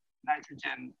and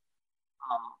nitrogen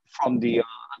from the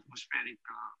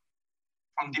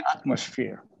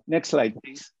atmosphere. Next slide,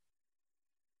 please.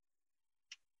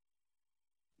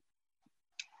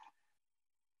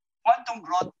 Quantum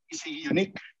growth is a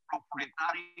unique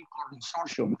proprietary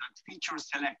consortium that features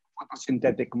select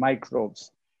photosynthetic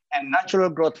microbes and natural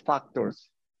growth factors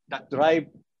that drive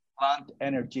plant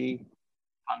energy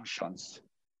functions.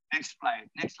 Next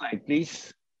slide,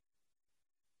 please.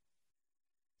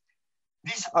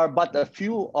 These are but a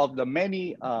few of the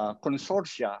many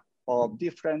consortia of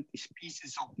different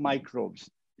species of microbes,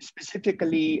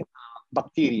 specifically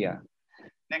bacteria.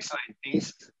 Next slide,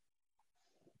 please.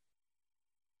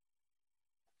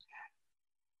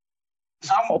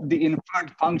 Some of the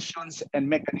inferred functions and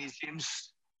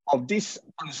mechanisms of this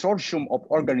consortium of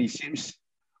organisms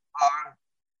are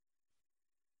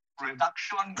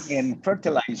reduction in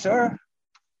fertilizer,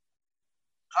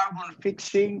 carbon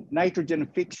fixing, nitrogen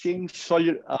fixing,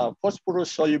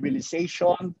 phosphorus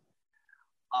solubilization,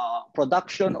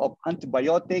 production of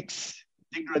antibiotics,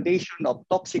 degradation of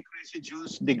toxic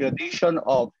residues, degradation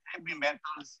of heavy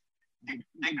metals,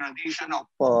 degradation of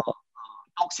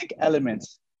toxic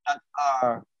elements that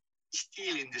are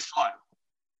still in the soil.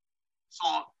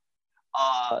 So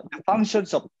the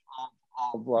functions of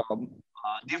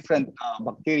different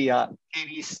bacteria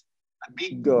carries a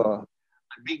big role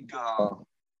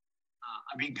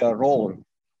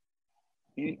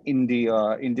in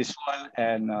the soil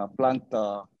and plant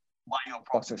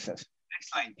bioprocesses. Next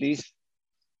slide, please.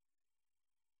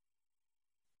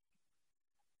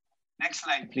 Next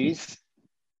slide, please.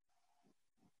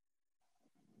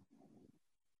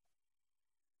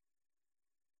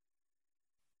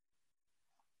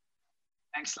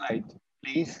 Next slide,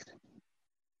 please.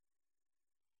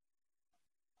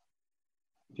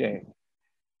 Okay.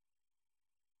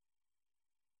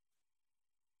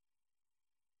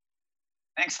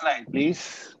 Next slide,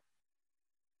 please.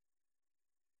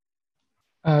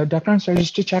 Dr. Ansar,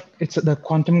 just to check, it's the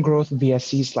quantum growth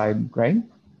VSC slide, right?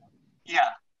 Yeah,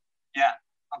 yeah.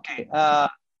 Okay.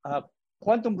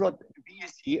 Quantum growth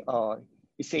VSC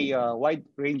is a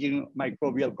wide-ranging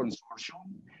microbial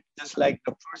consortium, just like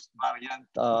the first variant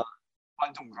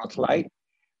quantum growth light.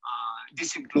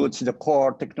 This includes the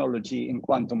core technology in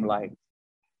quantum light,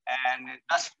 and it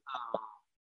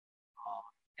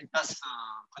does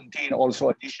contain also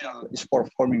additional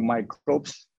spore-forming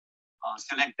microbes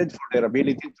selected for their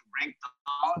ability to break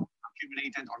down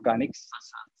accumulated organics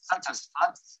such as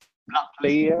fats, black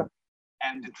layer,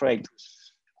 and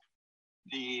detritus.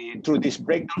 Through this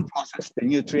breakdown process, the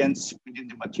nutrients within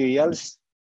the materials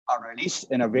are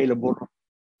released and available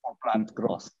for plant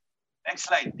growth. Next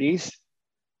slide, please.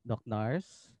 Doc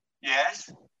Nars. Yes.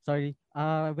 Sorry,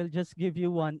 we'll just give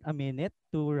you a minute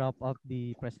to wrap up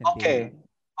the Okay. presentation.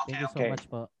 Thank Okay. you so Okay. much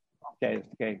po. Okay.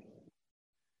 Okay.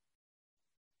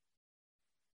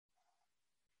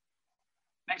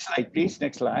 Next slide, please.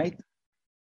 Next slide.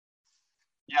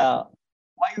 Yeah.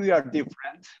 Why we are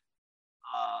different?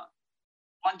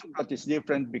 Quantum growth is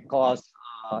different because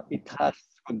it has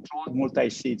controlled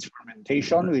multi-stage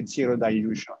fermentation with zero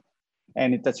dilution,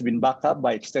 and it has been backed up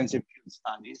by extensive field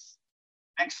studies.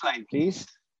 Next slide, please.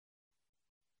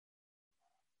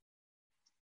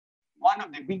 One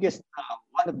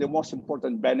of the most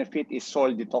important benefit is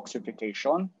soil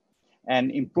detoxification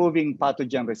and improving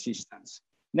pathogen resistance.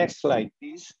 Next slide,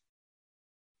 please.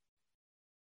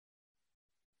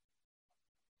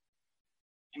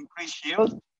 Increased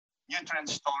yield, nutrient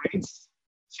storage,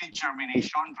 seed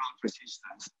germination, drought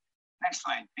resistance. Next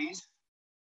slide, please.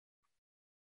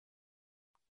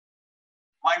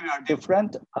 Why we are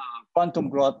different? Quantum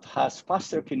growth has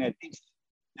faster kinetics.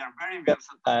 They're very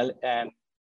versatile and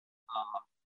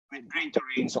with greater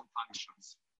range of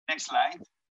functions. Next slide.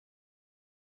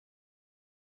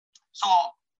 So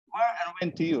where and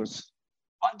when to use?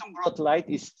 Quantum growth light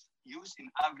is used in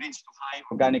average to high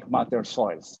organic matter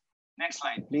soils. Next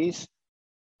slide, please.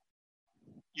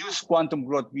 Use quantum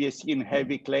growth VSC in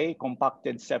heavy clay,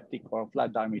 compacted septic or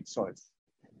flood damaged soils.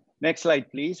 Next slide,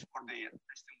 please, for the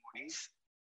testimonies.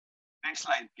 Next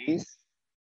slide, please.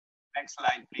 Next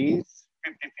slide, please.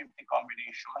 50-50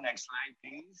 combination. Next slide,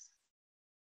 please.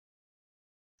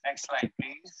 Next slide,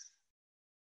 please.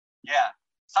 Yeah,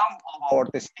 some of our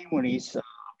testimonies,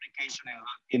 application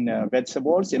in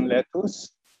vegetables, in lettuce.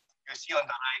 You see on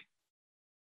the right,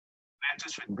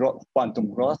 lettuce with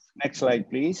quantum growth. Next slide,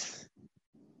 please.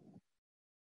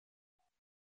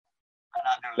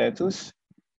 Another lettuce.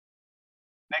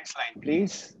 Next slide,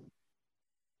 please.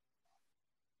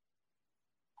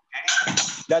 Okay,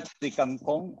 that's the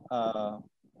kangkong,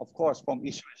 of course, from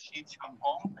Israel sheets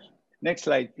kangkong. Next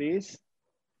slide, please.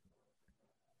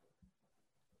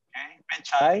 Okay,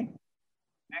 pechay.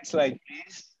 Next slide,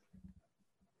 please.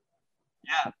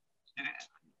 Yeah,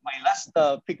 my last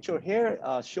picture here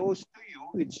shows to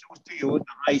you the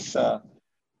rice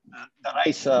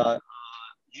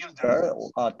yielder,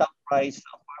 top rice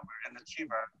farmer and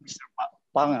achiever, Mr.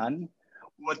 Pangan,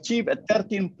 who achieved a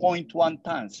 13.1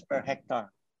 tons per hectare.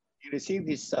 He received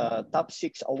his top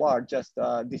 6 award just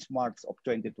this March of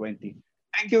 2020.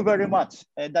 Thank you very much.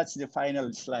 And that's the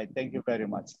final slide. Thank you very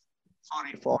much.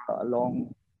 Sorry for a long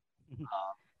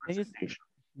presentation.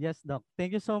 Yes, Doc.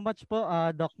 Thank you so much po,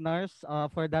 Doc Nars,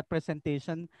 for that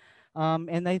presentation.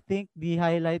 And I think the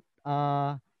highlight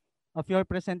of your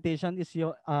presentation is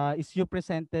you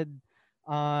presented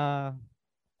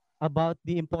about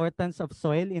the importance of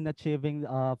soil in achieving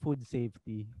food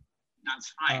safety.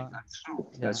 That's right. That's true.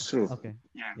 Yeah. That's true. Okay.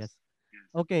 Yes. Yes.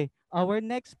 Okay. Our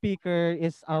next speaker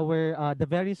is the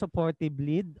very supportive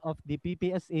lead of the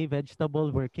PPSA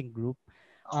Vegetable Working Group.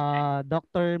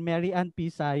 Dr. Mary Ann P.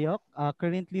 Sayok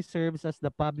currently serves as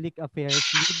the Public Affairs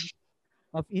Lead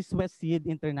of East West Seed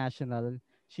International.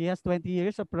 She has 20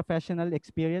 years of professional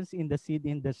experience in the seed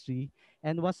industry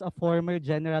and was a former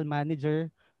general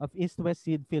manager of East West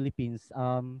Seed Philippines.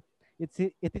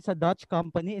 It is a Dutch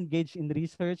company engaged in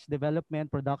research,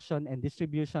 development, production, and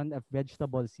distribution of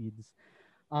vegetable seeds.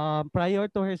 Prior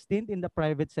to her stint in the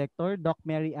private sector, Doc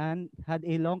Mary Ann had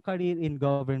a long career in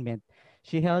government.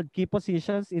 She held key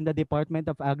positions in the Department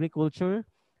of Agriculture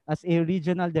as a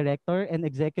regional director and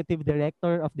executive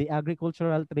director of the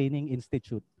Agricultural Training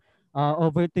Institute.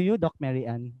 Over to you, Doc Mary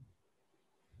Ann.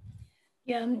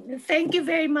 Yeah, thank you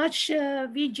very much,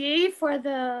 VJ, for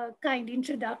the kind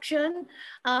introduction.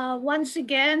 Once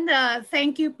again,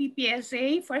 thank you,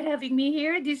 PPSA, for having me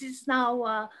here. This is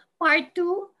now part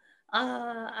 2,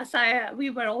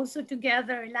 we were also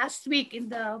together last week in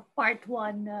the part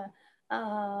 1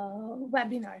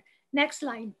 webinar. Next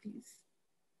slide, please.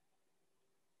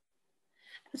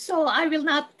 So I will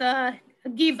not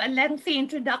give a lengthy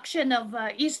introduction of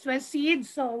East-West Seed.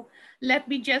 So let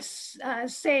me just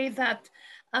say that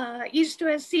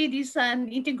East-West Seed is an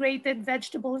integrated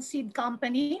vegetable seed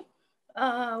company.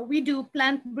 We do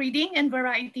plant breeding and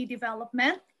variety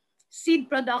development, seed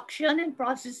production and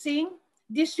processing,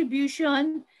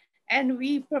 distribution, and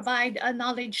we provide a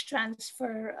knowledge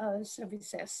transfer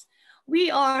services.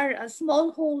 We are a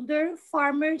smallholder,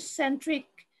 farmer-centric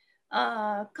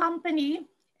company,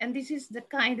 and this is the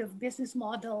kind of business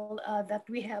model that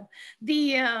we have.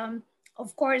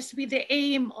 Of course, with the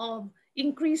aim of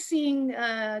increasing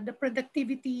the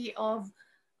productivity of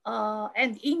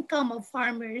and income of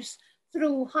farmers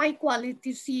through high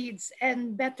quality seeds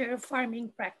and better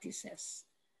farming practices.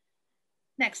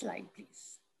 Next slide,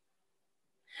 please.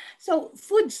 So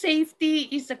food safety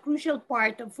is a crucial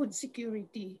part of food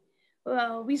security.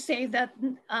 We say that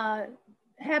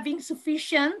having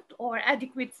sufficient or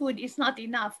adequate food is not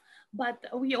enough, but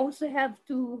we also have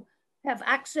to have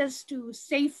access to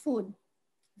safe food.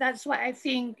 That's why I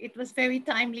think it was very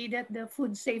timely that the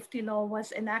food safety law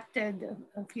was enacted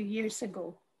a few years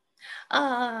ago.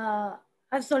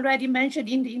 As already mentioned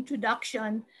in the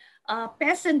introduction,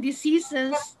 pests and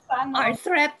diseases are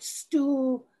threats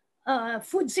to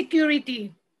food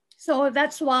security. So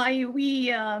that's why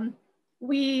we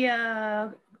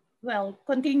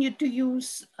continue to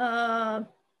use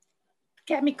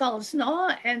chemicals,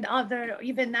 no, and other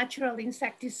even natural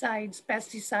insecticides,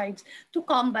 pesticides to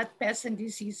combat pests and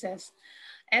diseases.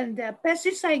 And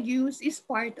pesticide use is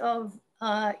part of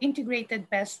integrated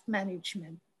pest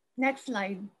management. Next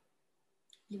slide,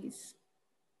 please.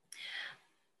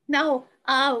 Now,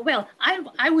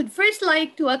 I would first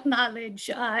like to acknowledge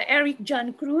Eric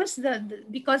John Cruz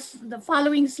because the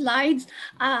following slides,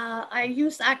 I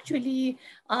used actually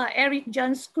Eric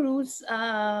John Cruz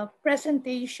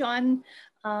presentation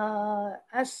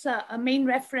as a main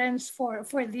reference for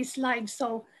this slide.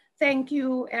 So thank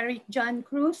you, Eric John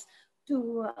Cruz,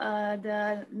 to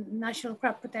the National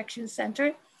Crop Protection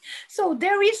Center. So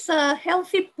there is a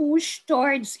healthy push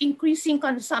towards increasing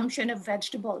consumption of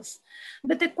vegetables.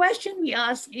 But the question we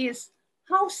ask is,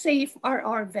 how safe are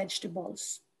our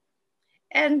vegetables?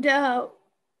 And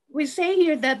we say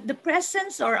here that the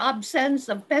presence or absence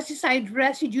of pesticide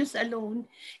residues alone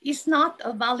is not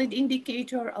a valid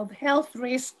indicator of health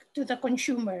risk to the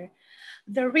consumer.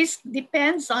 The risk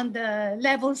depends on the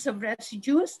levels of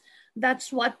residues.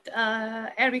 That's what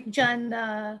Eric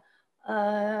John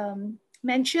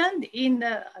mentioned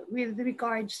with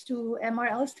regards to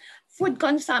MRLs. Food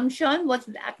consumption, what's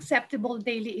the acceptable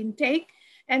daily intake,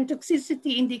 and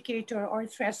toxicity indicator or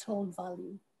threshold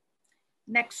value.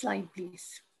 Next slide,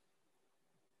 please.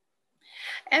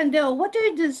 And what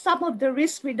are some of the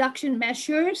risk reduction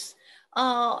measures?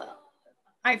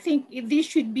 I think this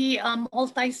should be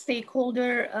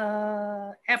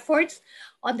multi-stakeholder efforts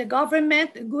on the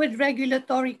government, good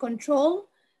regulatory control,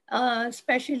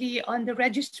 especially on the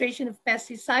registration of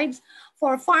pesticides.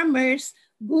 For farmers,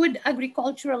 good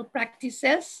agricultural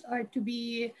practices are to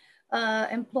be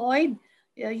employed.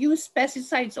 Use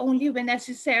pesticides only when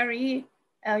necessary.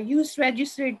 Use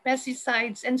registered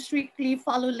pesticides and strictly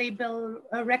follow label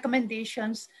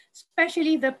recommendations,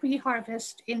 especially the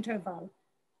pre-harvest interval.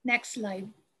 Next slide.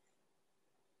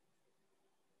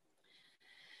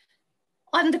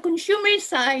 On the consumer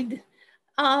side,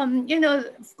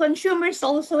 consumers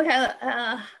also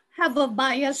have a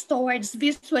bias towards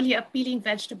visually appealing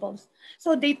vegetables.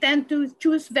 So they tend to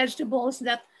choose vegetables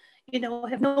that,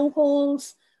 have no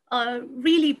holes,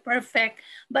 really perfect.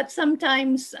 But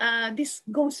sometimes this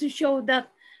goes to show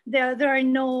that there are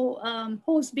no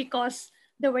holes because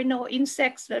there were no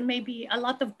insects, or maybe a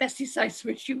lot of pesticides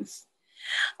were used.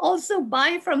 Also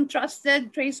buy from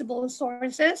trusted, traceable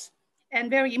sources. And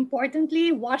very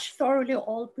importantly, wash thoroughly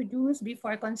all produced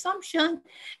before consumption.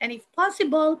 And if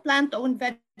possible, plant-owned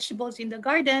vegetables in the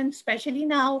garden, especially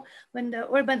now when the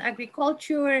urban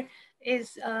agriculture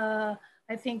is, I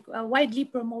think, widely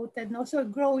promoted. And also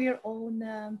grow your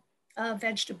own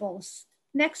vegetables.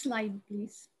 Next slide,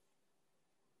 please.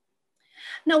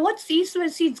 Now, what's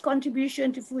East-West Seed's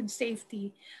contribution to food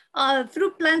safety?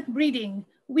 Through plant breeding,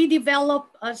 we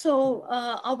develop,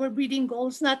 our breeding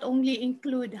goals not only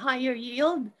include higher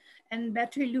yield and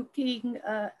better looking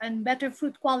and better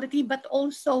fruit quality, but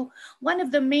also one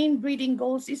of the main breeding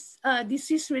goals is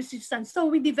disease resistance. So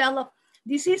we develop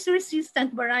disease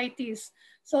resistant varieties.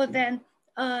 So then,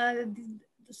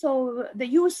 so the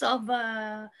use of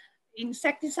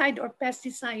insecticide or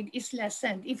pesticide is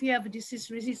lessened if you have disease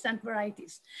resistant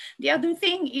varieties. The other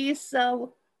thing is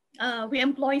we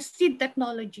employ seed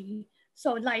technology.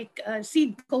 So like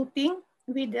seed coating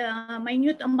with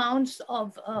minute amounts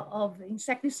of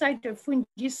insecticide or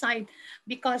fungicide,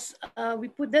 because we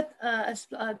put that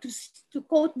to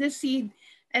coat the seed,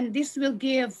 and this will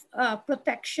give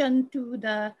protection to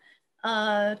the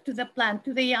plant,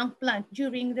 to the young plant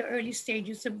during the early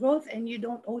stages of growth, and you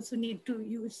don't also need to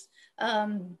use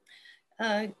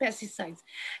pesticides.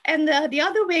 And the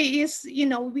other way is, you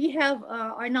know, we have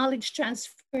our knowledge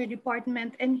transfer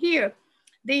department, and here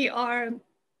they are,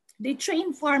 they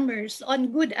train farmers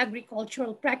on good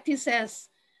agricultural practices,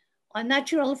 on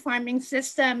natural farming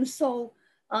systems. So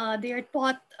they are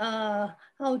taught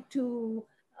how to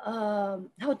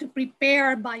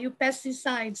prepare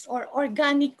biopesticides or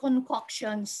organic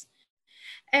concoctions,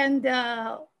 and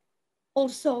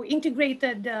also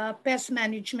integrated pest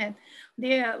management.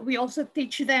 We also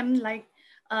teach them like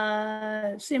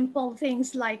simple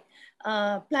things like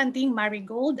planting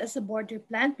marigold as a border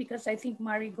plant, because I think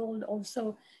marigold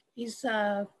also is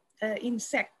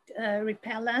insect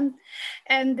repellent.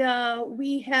 And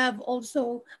we have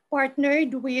also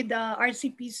partnered with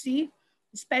RCPC,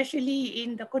 especially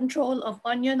in the control of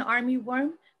onion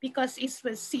armyworm, because it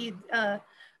was seed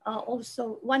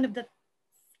also one of the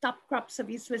top crops of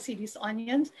East West City's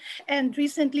onions. And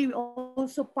recently we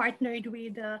also partnered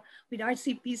with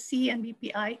RCPC and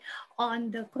BPI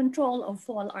on the control of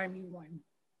fall armyworm.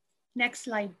 Next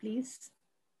slide, please.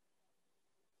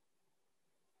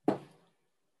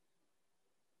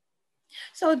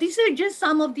 So these are just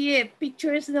some of the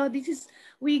pictures. Now this is,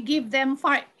 we give them,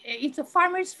 it's a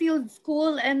farmer's field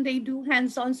school, and they do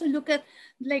hands-on. So look at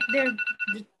like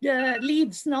the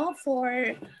leaves, no,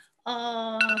 for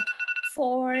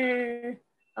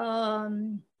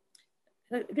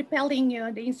repelling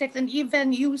the insects, and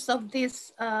even use of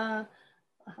this, how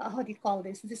do you call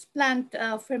this? This plant,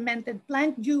 fermented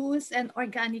plant juice and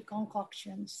organic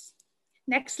concoctions.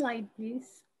 Next slide,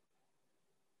 please.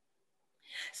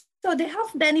 So the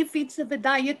health benefits of a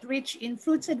diet rich in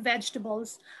fruits and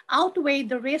vegetables outweigh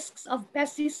the risks of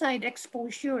pesticide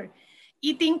exposure.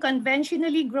 Eating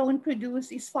conventionally grown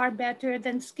produce is far better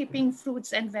than skipping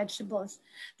fruits and vegetables.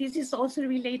 This is also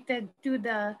related to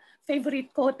the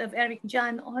favorite quote of Eric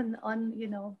John on you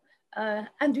know,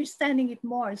 understanding it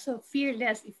more. So fear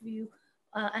less if you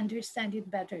understand it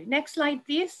better. Next slide,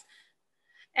 please.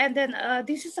 And then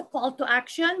this is a call to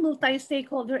action,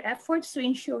 multi-stakeholder efforts to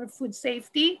ensure food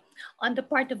safety on the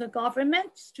part of the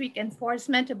government, strict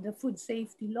enforcement of the food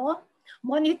safety law,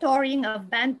 monitoring of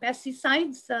banned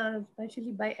pesticides,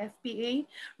 especially by FPA,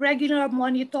 regular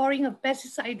monitoring of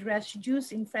pesticide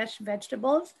residues in fresh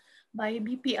vegetables by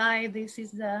BPI. This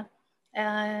is the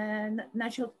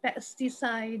National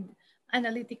Pesticide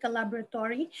Analytical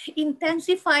Laboratory,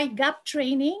 intensify GAP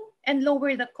training and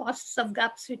lower the costs of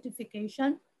GAP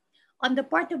certification. On the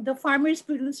part of the farmers,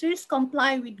 producers,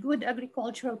 comply with good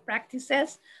agricultural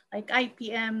practices like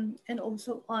IPM, and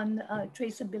also on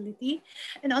traceability.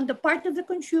 And on the part of the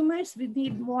consumers, we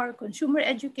need more consumer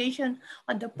education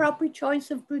on the proper choice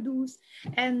of produce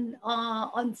and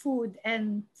on food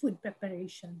and food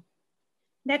preparation.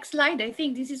 Next slide. I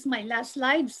think this is my last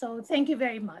slide. So thank you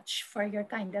very much for your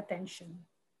kind attention.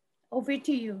 Over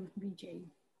to you, BJ.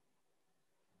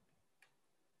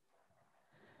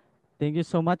 Thank you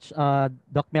so much,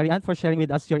 Doc Mary Ann, for sharing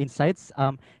with us your insights,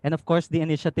 and of course, the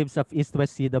initiatives of East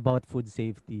West Seed about food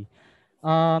safety.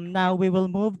 Now we will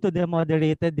move to the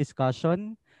moderated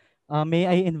discussion. May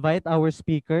I invite our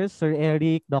speakers, Sir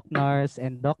Eric, Doc Nars,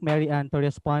 and Doc Mary Ann, to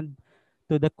respond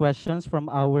to the questions from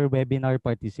our webinar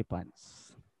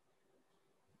participants.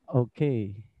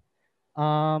 Okay.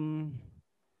 Um,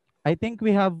 I think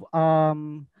we have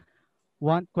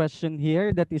one question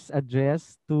here that is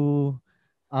addressed to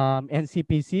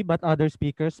NCPC, but other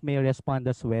speakers may respond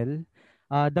as well.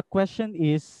 The question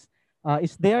is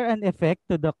there an effect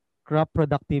to the crop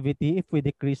productivity if we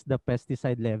decrease the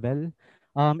pesticide level?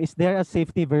 Is there a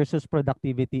safety versus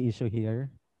productivity issue here?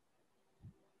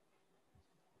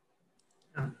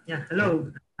 Yeah, hello.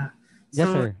 Yes,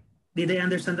 So sir. did I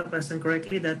understand the question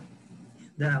correctly, that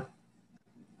the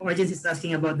audience is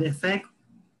asking about the effect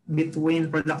between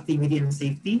productivity and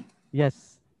safety?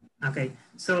 Yes. Okay,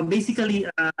 so basically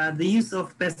the use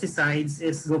of pesticides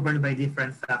is governed by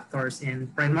different factors,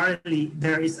 and primarily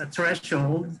there is a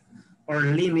threshold or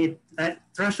limit, a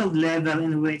threshold level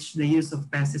in which the use of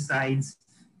pesticides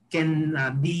can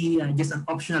be just an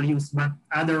optional use, but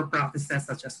other practices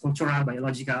such as cultural,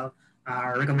 biological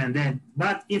are recommended.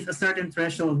 But if a certain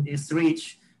threshold is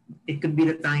reached, it could be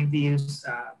the time to use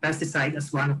pesticide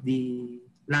as one of the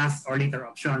last or later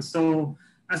options. So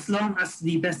as long as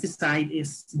the pesticide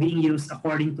is being used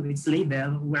according to its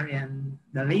label, wherein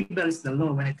the label is the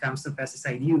law when it comes to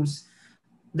pesticide use,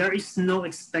 there is no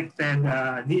expected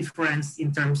difference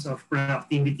in terms of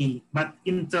productivity, but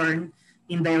in turn,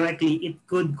 indirectly, it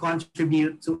could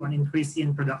contribute to an increase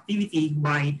in productivity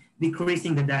by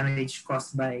decreasing the damage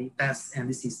caused by pests and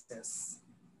diseases.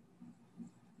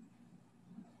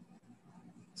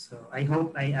 So I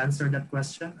hope I answered that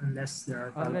question, unless there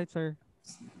are All right, follow-ups. sir.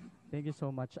 Thank you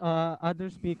so much. Other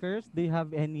speakers, do you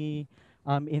have any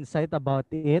insight about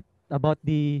it, about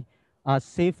the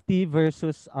safety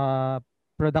versus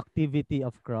productivity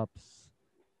of crops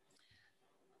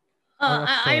or of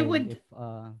I soil, would if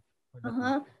for that one?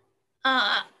 uh-huh.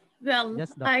 Uh, well,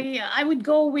 Yes, doc. I would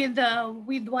go with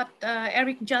what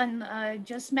Eric John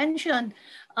just mentioned.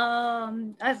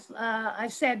 As I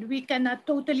said, we cannot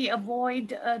totally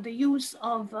avoid the use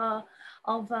of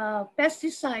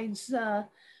pesticides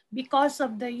because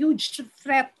of the huge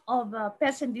threat of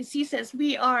pests and diseases.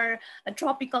 We are a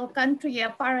tropical country, a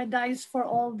paradise for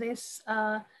all this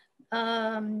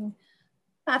um,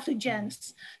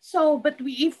 pathogens. So, but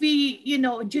if we,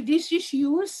 judicious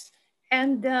use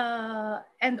and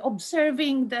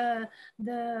observing the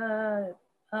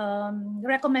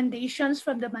recommendations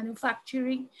from the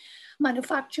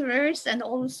manufacturers, and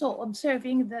also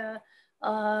observing the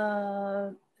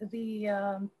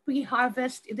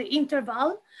pre-harvest, the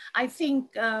interval, I think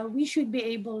we should be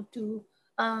able to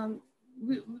um,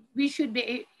 we should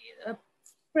be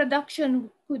production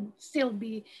could still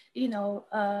be,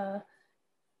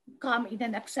 come in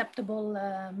an acceptable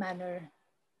manner,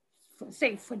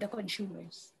 safe for the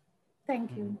consumers.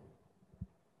 Thank Mhm. you.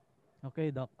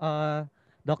 Okay, doc.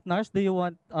 Doc Nars, do you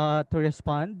want to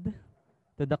respond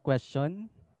to the question?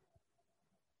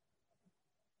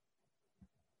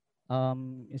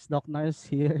 Is Doc Nars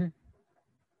here?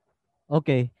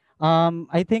 Okay.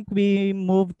 I think we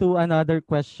move to another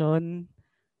question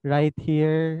right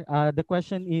here. The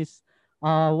question is,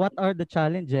 what are the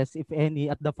challenges, if any,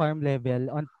 at the farm level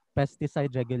on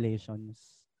pesticide regulations?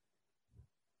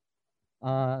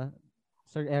 Uh,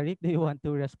 Sir Eric, do you want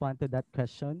to respond to that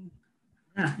question?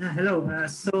 Hello.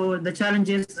 So the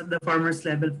challenges at the farmers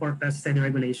level for pesticide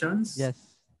regulations. Yes.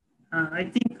 I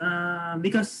think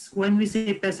because when we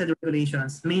say pesticide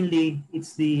regulations, mainly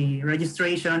it's the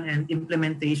registration and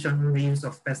implementation of the use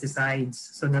of pesticides.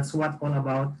 So that's what all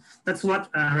about. That's what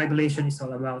regulation is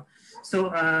all about. So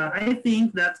I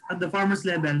think that at the farmers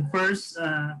level, first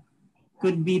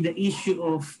could be the issue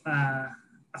of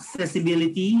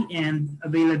accessibility and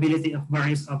availability of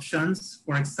various options.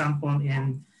 For example,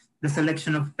 in the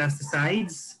selection of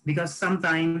pesticides, because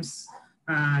sometimes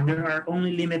there are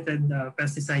only limited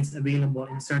pesticides available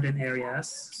in certain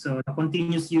areas. So the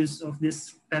continuous use of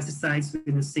these pesticides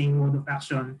with the same mode of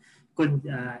action could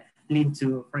lead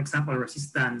to, for example,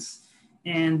 resistance.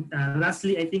 And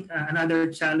lastly, I think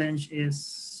another challenge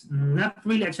is not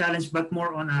really a challenge, but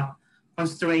more on a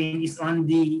constraint is on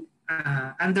the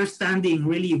understanding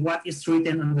really what is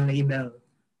written on the label.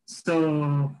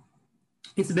 So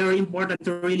it's very important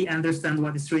to really understand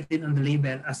what is written on the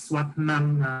label, as what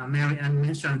Ma'am Mary Ann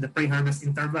mentioned, the pre-harvest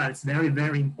interval. It's very,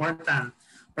 very important,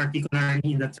 particularly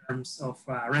in the terms of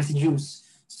residues.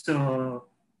 So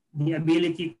the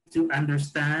ability to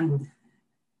understand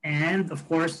and of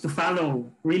course to follow,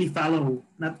 really follow,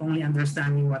 not only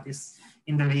understanding what is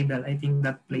in the label. I think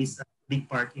that plays a big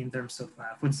part in terms of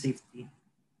food safety.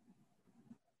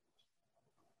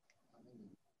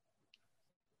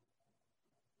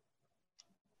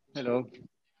 Hello.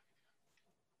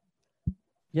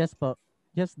 Yes, po.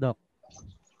 Yes, Doc.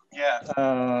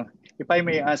 Yeah. If I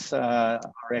may ask our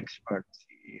expert,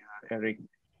 Eric.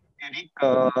 Eric,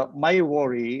 my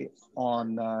worry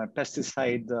on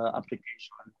pesticide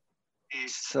application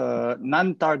is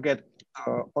non-target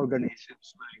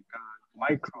organisms like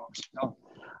microbes, are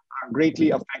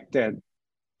greatly affected.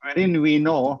 Wherein we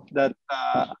know that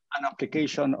an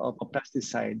application of a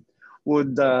pesticide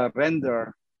would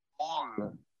render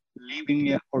all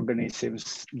living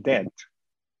organisms dead.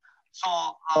 So,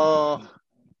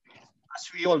 as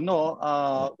we all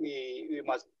know, we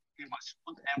must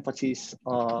put emphasis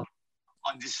on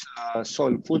this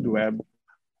soil food web,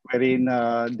 wherein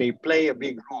they play a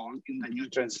big role in the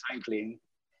nutrient cycling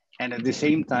and at the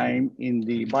same time in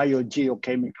the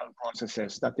biogeochemical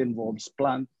processes that involves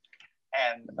plant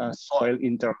and soil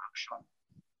interaction.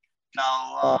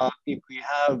 Now, if we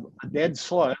have a dead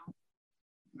soil,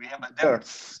 we have a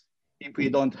dearth. If we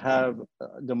don't have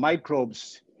the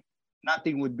microbes,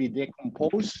 nothing would be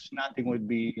decomposed, nothing would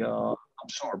be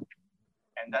absorbed.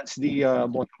 And that's the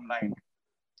bottom line.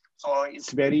 So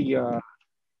it's very important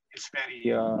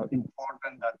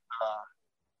that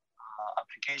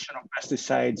application of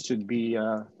pesticides should be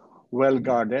well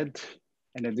guarded,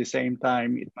 and at the same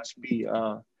time, it must be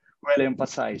well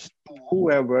emphasized to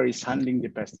whoever is handling the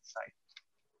pesticide.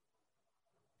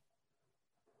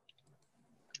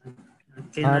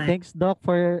 Thanks, Doc,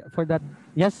 for that.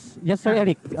 Yes, yes, Sir Yeah,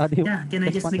 Eric. Do you yeah. Can I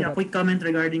just respond make to a that? quick comment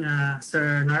regarding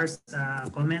Sir Nars'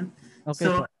 comment? Okay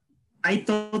So po. I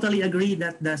totally agree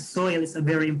that the soil is a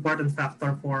very important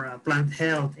factor for plant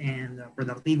health and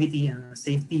productivity and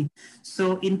safety.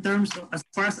 So in terms of, as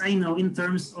far as I know, in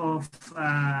terms of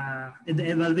the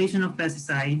evaluation of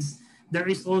pesticides, there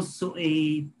is also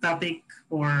a topic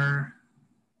or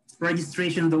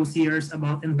registration those years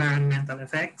about environmental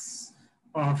effects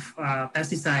of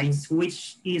pesticides,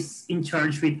 which is in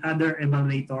charge with other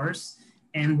evaluators.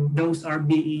 And those are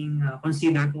being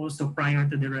considered also prior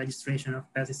to the registration of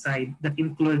pesticide. That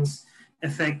includes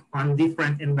effect on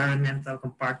different environmental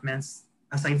compartments,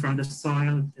 aside from the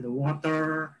soil, the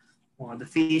water, or the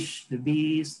fish, the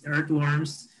bees, the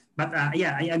earthworms. But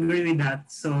yeah, I agree with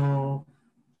that. So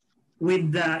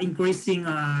with the increasing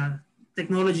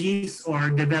technologies or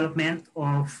development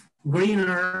of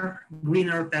greener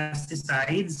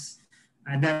pesticides.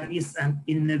 That is an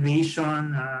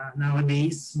innovation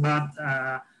nowadays, but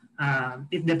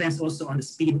it depends also on the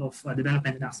speed of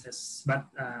development and access. But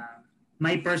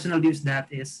my personal views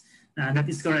that is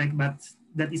correct, but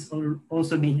that is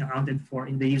also being accounted for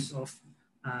in the use of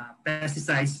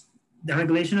pesticides, the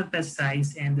regulation of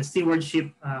pesticides, and the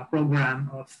stewardship program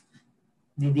of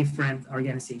the different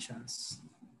organizations.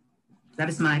 That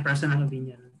is my personal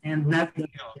opinion, and not the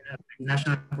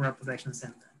National Crop Protection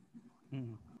Center.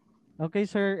 Mm. Okay,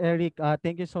 Sir Eric.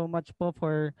 Thank you so much po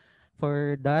for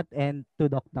that and to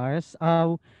Doc Nars.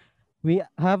 We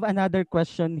have another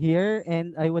question here,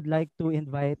 and I would like to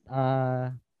invite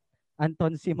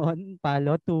Anton Simon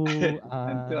Palo to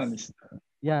Anton,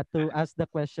 yeah, to ask the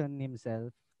question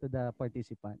himself to the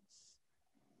participants.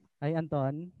 Hi,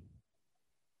 Anton.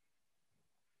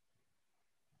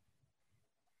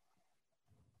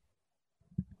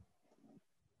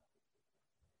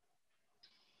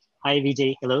 Hi,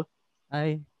 VJ. Hello.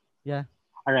 Hi. Yeah.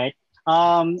 All right.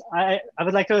 I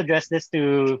would like to address this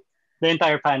to the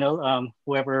entire panel,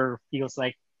 whoever feels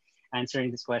like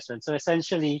answering this question. So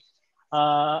essentially,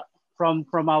 uh, from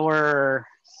our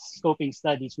scoping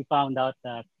studies, we found out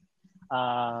that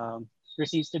there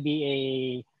seems to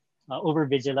be a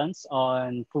overvigilance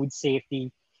on food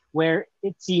safety, where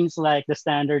it seems like the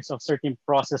standards of certain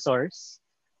processors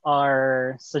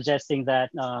are suggesting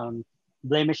that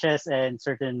blemishes and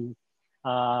certain,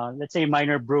 let's say,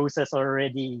 minor bruises are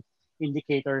already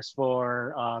indicators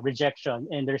for rejection.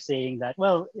 And they're saying that,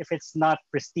 well, if it's not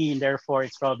pristine, therefore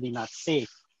it's probably not safe.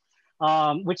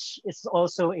 Which is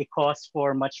also a cause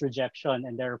for much rejection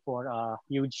and therefore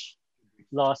huge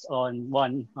loss on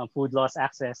one food loss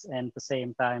access and at the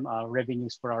same time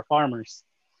revenues for our farmers.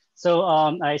 So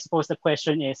I suppose the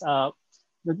question is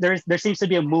there seems to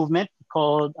be a movement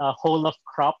called whole of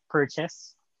crop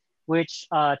purchase, which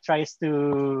tries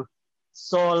to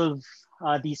solve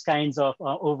these kinds of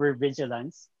over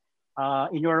vigilance.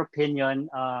 In your opinion,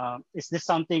 is this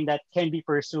something that can be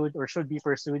pursued or should be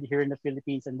pursued here in the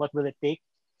Philippines, and what will it take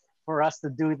for us to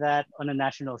do that on a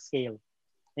national scale?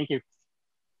 Thank you.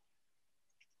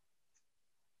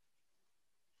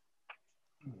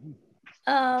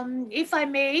 If I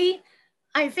may,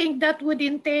 I think that would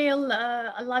entail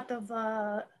a lot of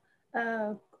uh,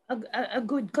 a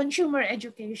good consumer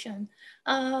education.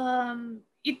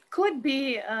 It could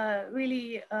be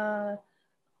really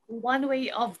one way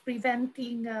of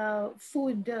preventing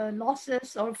food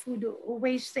losses or food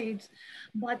wastage,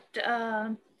 but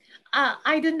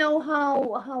I don't know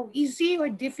how easy or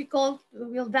difficult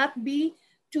will that be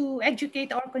to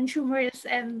educate our consumers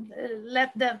and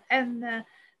let them and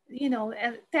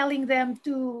telling them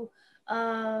to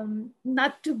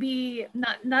not to be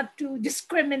not to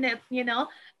discriminate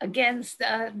against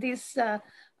these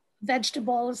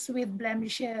vegetables with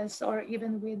blemishes or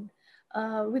even with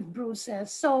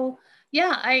bruises. So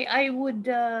yeah,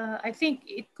 I think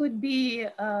it could be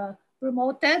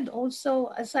promoted. Also,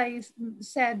 as I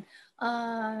said,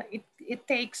 it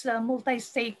takes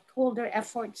multi-stakeholder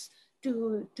efforts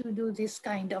to do this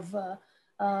kind of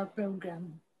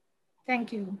program.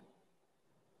 Thank you.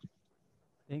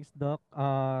 Thanks, Doc.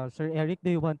 Sir Eric, do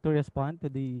you want to respond to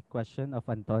the question of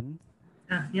Anton?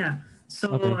 Yeah.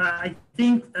 So Okay. I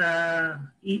think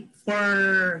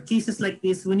for cases like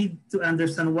this, we need to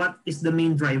understand what is the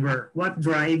main driver. What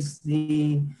drives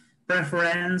the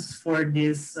preference for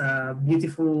this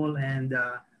beautiful and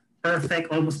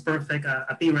perfect, almost perfect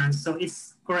appearance? So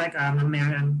it's correct.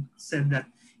 Marian said that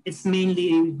it's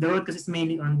mainly the root cause is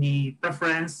mainly on the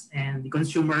preference and the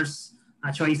consumers'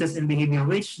 choices and behavior,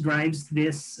 which drives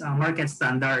this market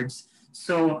standards.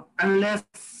 So unless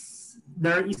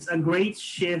there is a great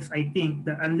shift, I think,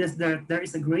 that unless there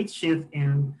is a great shift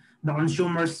in the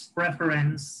consumer's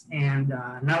preference and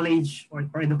knowledge or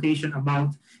education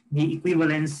about the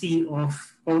equivalency of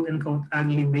quote unquote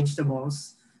ugly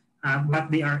vegetables,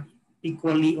 but they are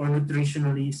equally or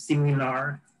nutritionally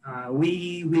similar,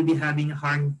 we will be having a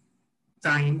hard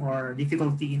time or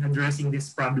difficulty in addressing this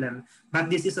problem. But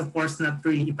this is, of course, not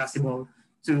really possible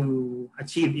to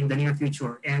achieve in the near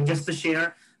future. And just to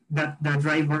share that the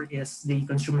driver is the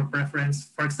consumer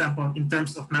preference, for example, in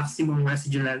terms of maximum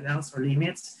residual levels or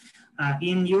limits,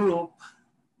 in Europe,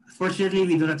 fortunately,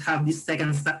 we do not have these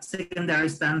secondary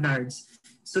standards.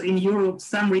 So in Europe,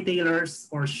 some retailers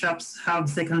or shops have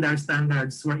secondary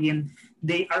standards wherein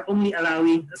they are only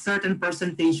allowing a certain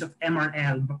percentage of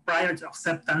MRL prior to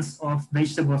acceptance of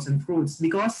vegetables and fruits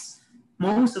because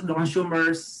most of the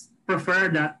consumers prefer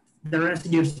that the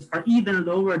residues are even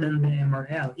lower than the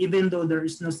MRL, even though there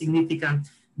is no significant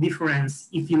difference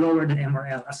if you lower the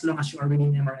MRL. As long as you are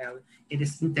within MRL, it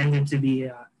is intended to be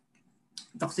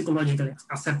toxicologically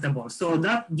acceptable. So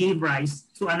that gave rise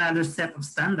to another set of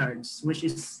standards, which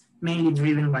is mainly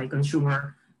driven by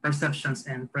consumer perceptions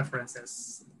and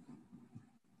preferences.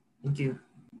 Thank you.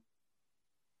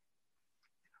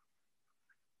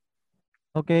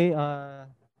 Okay,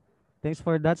 thanks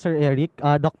for that, Sir Eric.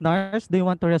 Doc Nars, do you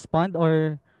want to respond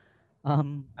or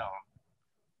No.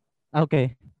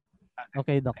 okay.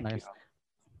 Okay, Doc Thank you. Nars.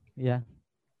 Yeah.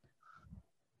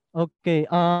 Okay.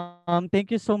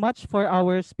 Thank you so much for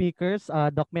our speakers,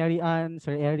 Doc Mary Ann,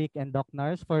 Sir Eric, and Doc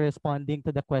Nars for responding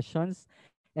to the questions,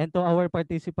 and to our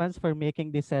participants for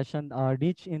making this session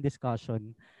rich in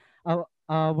discussion.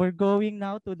 We're going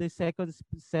now to the second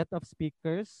set of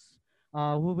speakers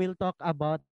who will talk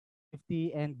about food safety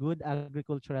and good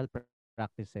agricultural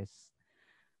practices.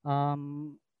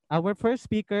 Our first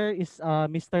speaker is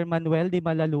Mr. Manuel de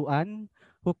Malaluan,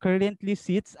 who currently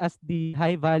sits as the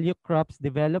High Value Crops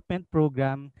Development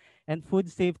Program and Food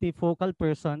Safety Focal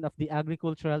Person of the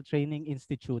Agricultural Training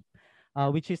Institute,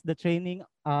 which is the training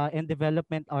and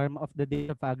development arm of the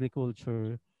Department of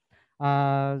Agriculture.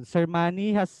 Sir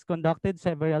Manny has conducted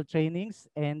several trainings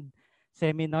and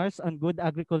seminars on good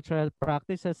agricultural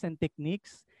practices and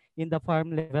techniques in the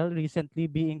farm level, recently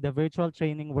being the virtual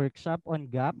training workshop on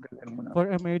GAP for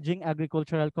emerging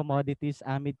agricultural commodities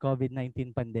amid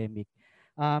COVID-19 pandemic.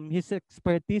 His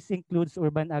expertise includes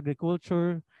urban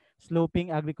agriculture,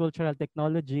 sloping agricultural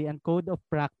technology, and code of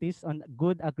practice on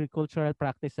good agricultural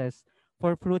practices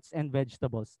for fruits and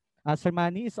vegetables. Sir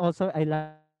Manny is also a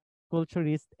licensed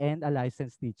agriculturist and a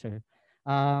licensed teacher.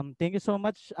 Thank you so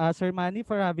much, Sir Manny,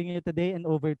 for having you today, and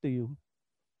over to you.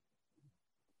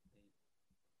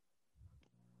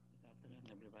 Good afternoon,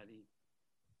 everybody.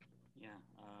 Yeah,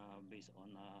 based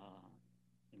on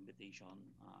invitation,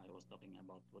 I was talking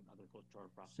about food agricultural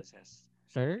practices.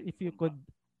 Sir, if you could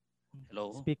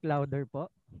Hello. speak louder po.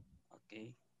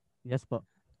 Okay. Yes po.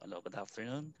 Hello, good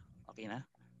afternoon. Okay na?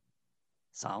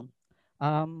 Sound?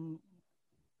 Um,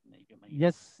 Medyo mahina.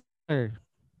 yes, sir.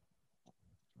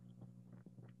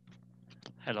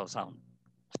 Hello, sound.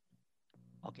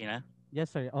 Okay na? Yes,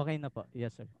 sir. Okay na po.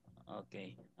 Yes, sir.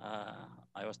 Okay.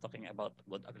 I was talking about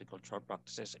good agricultural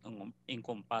practices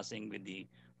encompassing with the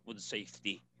food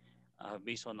safety.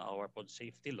 Based on our food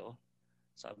safety law,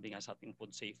 sabi nga sa ating food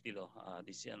safety law,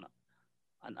 this is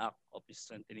an act of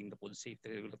strengthening the food safety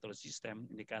regulatory system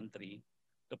in the country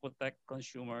to protect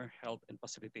consumer health and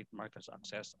facilitate markets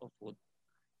access of food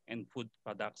and food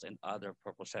products and other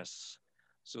purposes.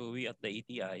 So we at the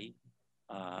ATI,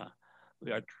 we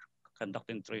are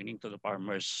conducting training to the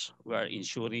farmers. We are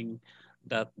ensuring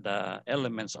that the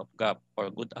elements of GAP or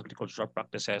good agricultural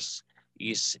practices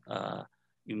is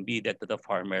embedded to the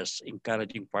farmers,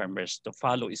 encouraging farmers to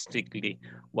follow strictly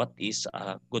what is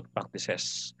good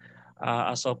practices.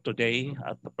 As of today,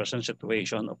 at the present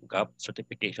situation of GAP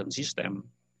certification system,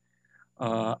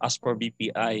 as per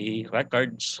BPI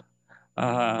records,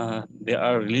 there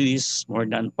are released more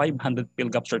than 500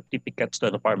 PhilGAP certificates to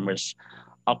the farmers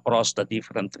across the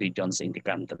different regions in the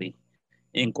country,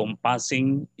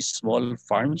 encompassing small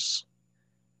farms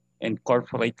and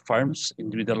corporate farms,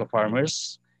 individual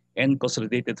farmers, and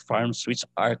consolidated farms, which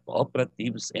are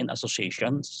cooperatives and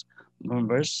associations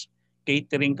members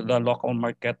catering to the local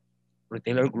market,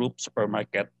 retailer group,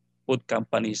 supermarket, food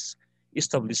companies,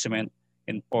 establishment,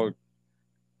 and port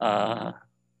uh,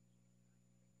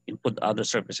 input other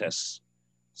services.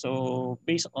 So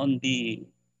based on the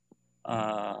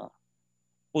uh,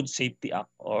 Food Safety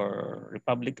Act or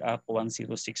Republic Act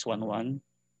 10611,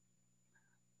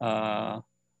 uh,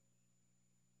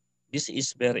 this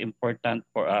is very important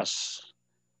for us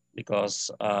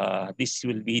because this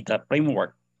will be the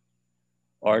framework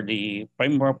or the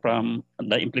framework from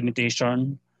the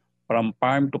implementation from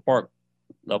farm to fork,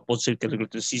 the food safety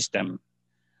regulatory system.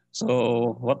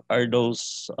 So what are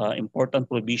those important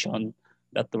provisions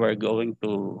that we're going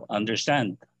to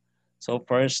understand? So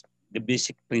first, the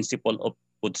basic principle of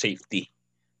food safety,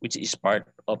 which is part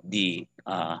of the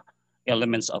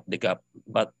elements of the GAP.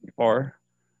 But before,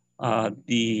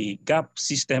 the GAP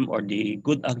system or the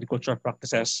good agricultural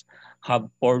practices have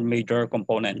four major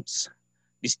components.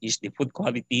 This is the food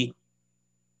quality,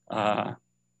 uh,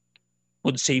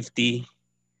 food safety,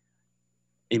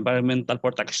 environmental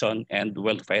protection, and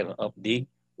welfare of the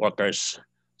workers.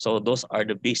 So those are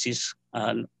the basis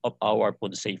of our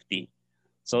food safety.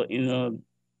 So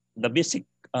the basic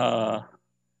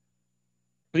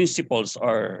principles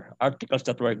or articles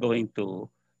that we're going to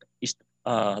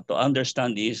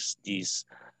understand is these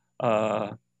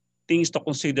things to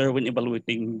consider when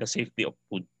evaluating the safety of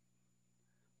food.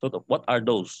 So what are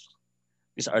those?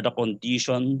 These are the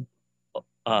condition of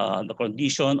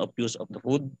use of the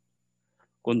food,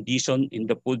 condition in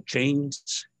the food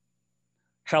chains,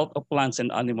 health of plants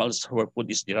and animals where food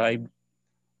is derived,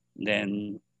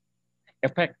 then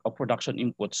effect of production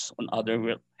inputs on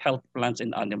other health plants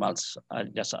and animals,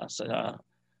 just as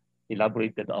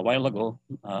elaborated a while ago,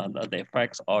 the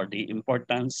effects or the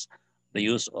importance, the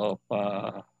use of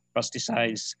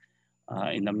pesticides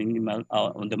in the minimal,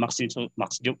 on the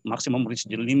maximum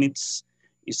residual limits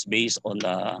is based on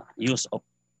the use of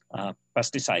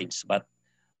pesticides. But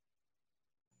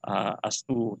as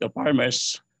to the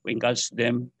farmers, we encourage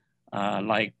them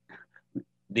like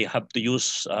they have to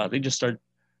use registered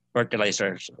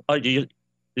fertilizers or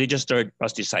registered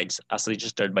pesticides as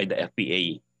registered by the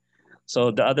FPA.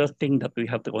 So the other thing that we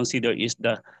have to consider is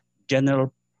the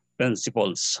general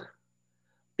principles,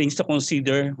 things to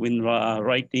consider when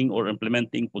writing or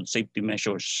implementing food safety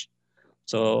measures.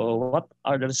 So what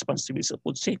are the responsibilities of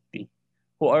food safety?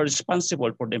 Who are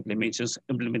responsible for the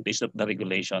implementation of the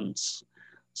regulations?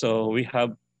 So we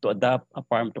have to adapt a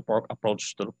farm to fork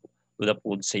approach to the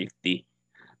food safety.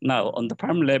 Now, on the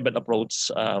farm level approach,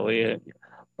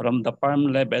 from the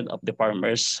farm level of the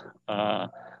farmers,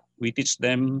 we teach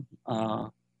them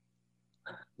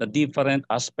the different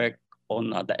aspect on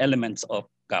the elements of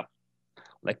GAP.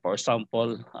 Like for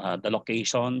example, the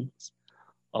location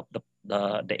of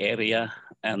the area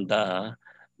and the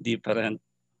different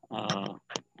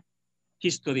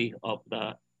history of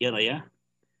the area.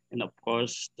 And of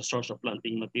course, the source of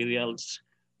planting materials,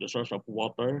 the source of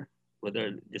water,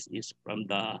 whether this is from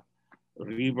the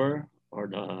river or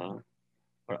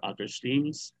other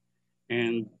streams.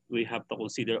 And we have to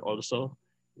consider also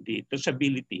the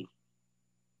traceability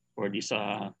for this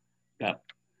gap.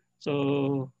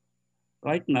 So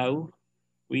right now,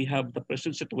 we have the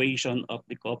present situation of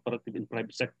the cooperative and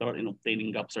private sector in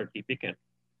obtaining GAP certificate.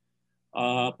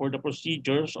 For the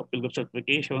procedures of GAP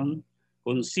certification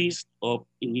consist of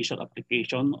initial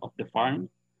application of the farm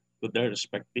to their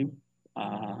respective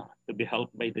to be held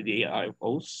by the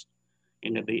DARFOs.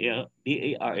 And the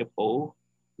DARFO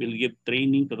will give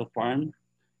training to the farm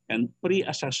and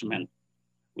pre-assessment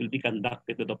will be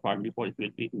conducted to the farm before it will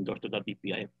be endorsed to the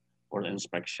DPI for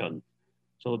inspection.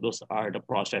 So those are the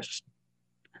process.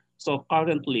 So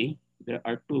currently, there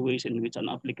are two ways in which an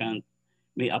applicant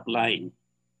may apply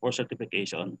for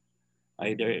certification,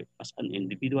 either as an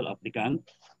individual applicant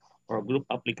or group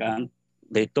applicant.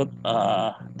 The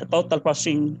total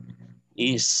processing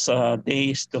is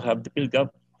days to have the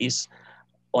PhilGAP is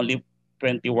only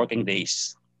 20 working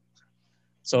days.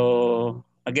 So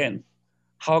again,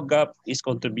 how GAP is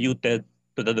contributed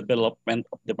to the development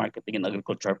of the marketing and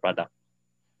agriculture product.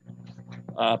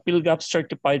 PhilGAP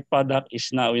certified product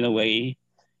is now in a way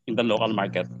in the local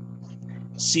market,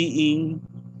 seeing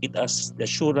it as the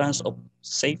assurance of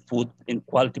safe food and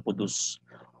quality produce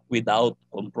without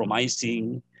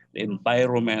compromising the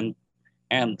environment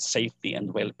and safety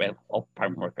and welfare of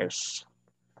farm workers.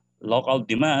 Local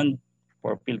demand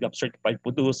for PhilGAP certified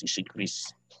produce is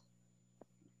increased.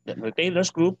 The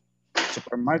retailers group,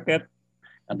 supermarket,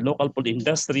 and local food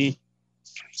industry,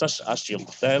 such as yung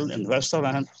hotel and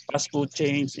restaurant, fast food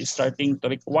chains, is starting to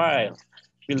require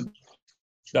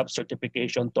PhilGAP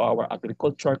certification to our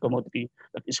agricultural commodity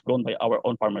that is grown by our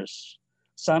own farmers.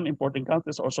 Some importing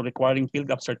countries also requiring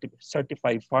PhilGAP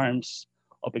certified farms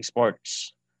of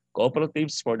exports,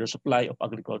 cooperatives for the supply of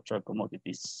agricultural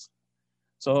commodities.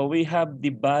 So we have the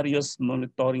various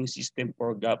monitoring system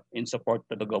for GAP in support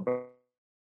to the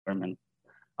government.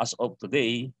 As of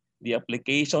today, the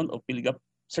application of PhilGAP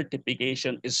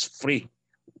certification is free.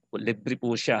 Libre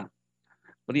po siya,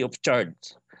 free of charge.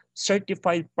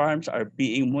 Certified farms are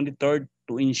being monitored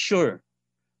to ensure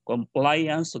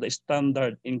compliance to the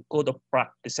standard in code of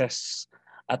practices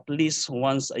at least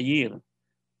once a year.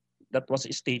 That was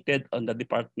stated on the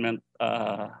department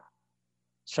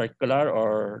circular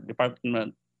or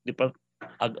department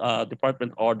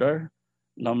order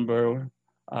number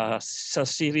sa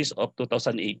series of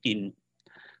 2018.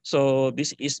 So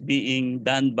this is being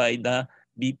done by the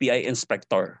BPI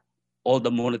inspector, all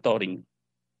the monitoring.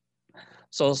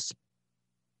 So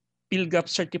PhilGAP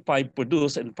certified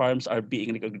produce and farms are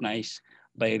being recognized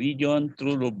by region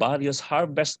through various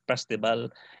harvest festival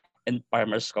and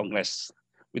farmers congress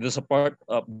with the support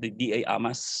of the DA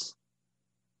AMAS.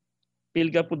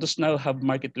 PhilGAP produce now have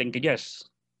market linkages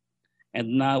and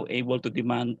now able to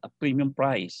demand a premium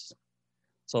price.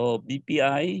 So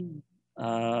BPI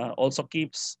also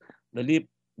keeps the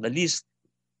list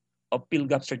of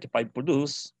PhilGAP certified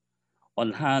produce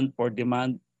on hand for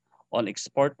demand on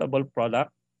exportable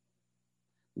product.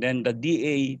 Then the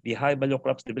DA, the High Value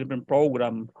Crops Development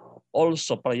Program,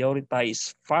 also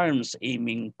prioritize farms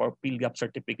aiming for PhilGAP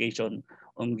certification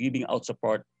on giving out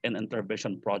support and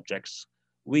intervention projects.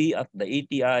 We at the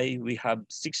ATI, we have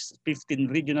 15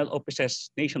 regional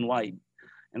offices nationwide,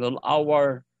 and all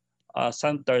our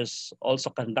centers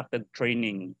also conducted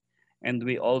training. And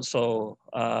we also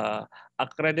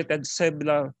accredited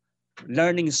several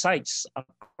learning sites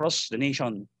across the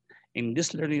nation. In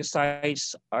these learning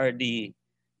sites are the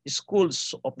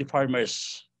schools of the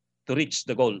farmers to reach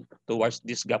the goal towards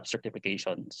these GAP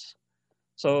certifications.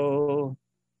 So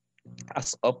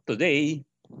as of today,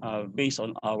 based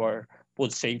on our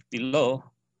food safety law,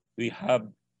 we have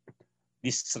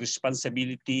this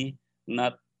responsibility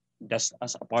not just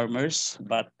as a farmers,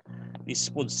 but this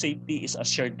food safety is a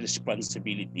shared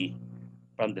responsibility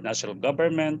from the national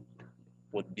government,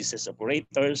 food business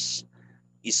operators,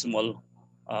 small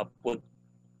food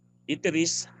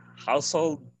eateries,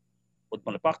 household, food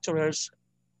manufacturers.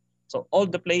 So all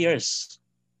the players,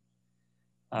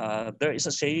 there is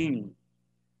a saying,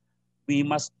 we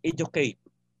must educate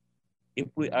if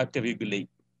we are to regulate.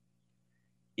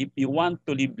 If you want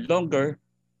to live longer,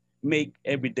 make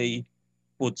every day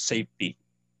food safety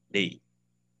day.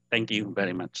 Thank you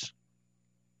very much.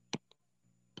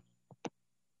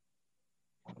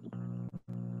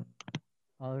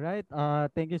 All right.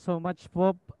 Thank you so much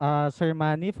po, Sir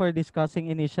Manny, for discussing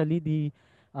initially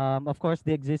of course,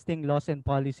 the existing laws and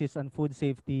policies on food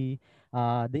safety,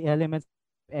 the elements thereof,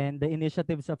 and the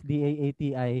initiatives of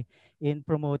DAATI in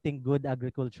promoting good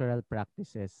agricultural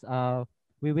practices.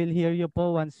 We will hear you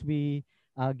po once we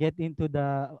get into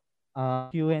the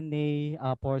Q&A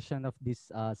portion of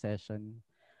this session.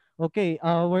 Okay,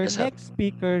 our Yes, sir. next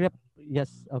speaker,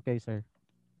 yes, okay, sir.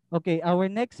 Okay, our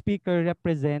next speaker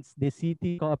represents the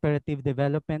City Cooperative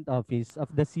Development Office of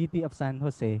the City of San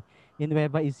Jose in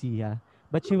Nueva Ecija,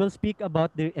 but she will speak about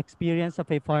the experience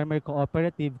of a farmer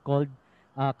cooperative called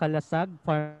Kalasag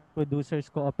Farmers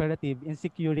Producers Cooperative in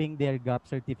securing their GAP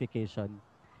certification.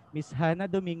 Ms.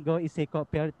 Hannah Domingo is a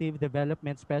cooperative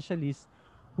development specialist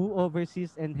who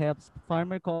oversees and helps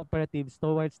farmer cooperatives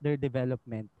towards their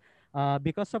development.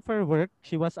 Because of her work,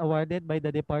 she was awarded by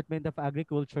the Department of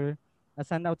Agriculture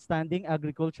as an outstanding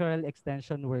agricultural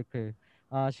extension worker.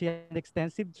 She has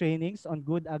extensive trainings on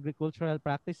good agricultural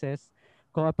practices,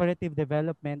 cooperative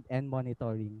development, and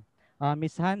monitoring.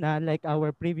 Ms. Hannah, like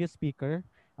our previous speaker,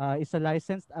 is a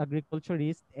licensed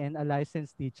agriculturist and a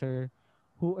licensed teacher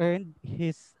who earned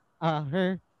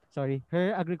her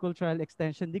agricultural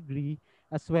extension degree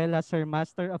as well as her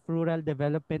Master of Rural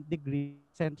Development degree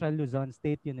from Central Luzon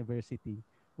State University.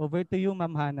 Over to you,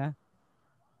 Ma'am Hannah.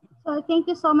 So thank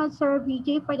you so much, Sir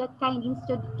VJ, for that kind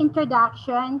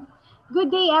introduction.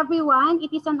 Good day, everyone.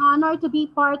 It is an honor to be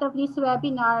part of this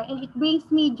webinar, and it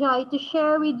brings me joy to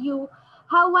share with you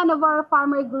how one of our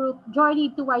farmer group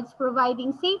journeyed towards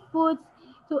providing safe foods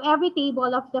to every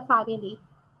table of the family.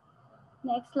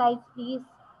 Next slide, please.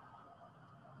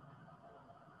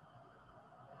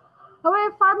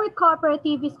 Our farmer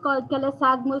cooperative is called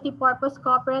Kalasag Multipurpose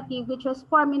Cooperative, which was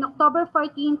formed in October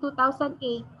 14,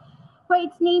 2008, where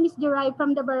its name is derived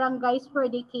from the barangays where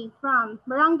they came from,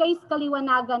 Barangays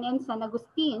Kaliwanagan and San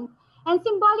Agustin. And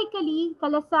symbolically,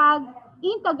 Kalasag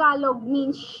in Tagalog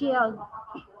means shield.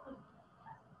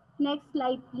 Next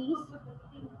slide, please.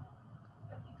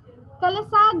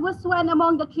 Kalasag was one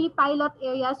among the 3 pilot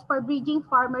areas for bridging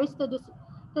farmers to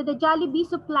the Jollibee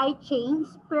supply chain,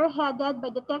 spearheaded by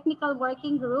the Technical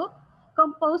Working Group,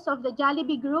 composed of the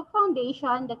Jollibee Group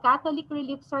Foundation, the Catholic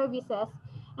Relief Services,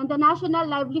 and the National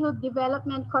Livelihood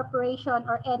Development Corporation,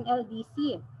 or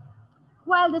NLDC.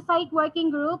 While the site working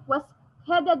group was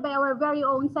headed by our very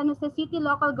own San Jose City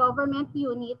Local Government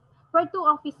Unit, where two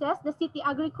offices, the City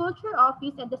Agriculture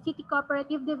Office and the City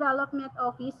Cooperative Development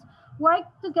Office,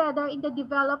 worked together in the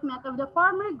development of the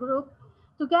farmer group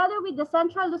together with the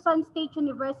Central Luzon State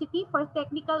University for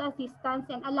Technical Assistance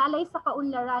and Alalay sa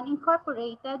Kaunlaran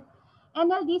Incorporated,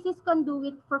 NLDC's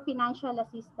conduit for financial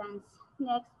assistance.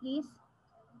 Next, please.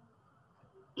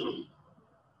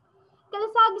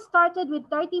 Kalasag started with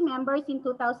 30 members in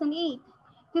 2008,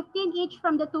 15 each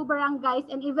from the two barangays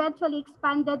and eventually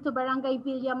expanded to Barangay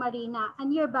Villa Marina, a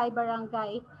nearby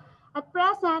barangay. At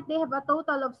present, they have a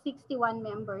total of 61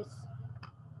 members.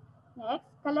 Next,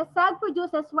 Kalasag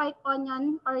produces white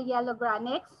onion or yellow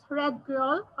granix, red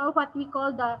grole or what we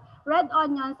call the red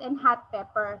onions and hot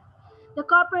pepper. The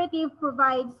cooperative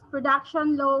provides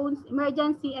production loans,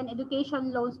 emergency and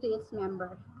education loans to its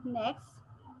member. Next,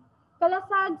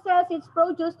 Kalasag sells its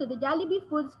produce to the Jollibee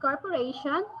Foods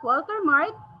Corporation, Walter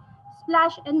Mart,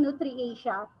 Splash, and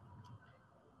NutriAsia.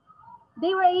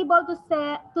 They were able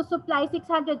to supply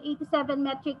 687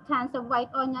 metric tons of white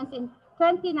onions in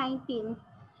 2019,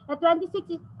 a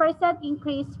 26%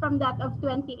 increase from that of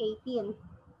 2018,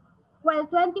 while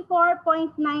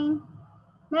 24.9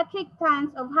 metric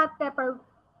tons of hot pepper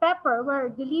were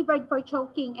delivered for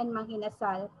choking and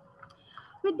manginasal.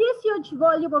 With this huge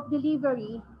volume of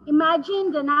delivery,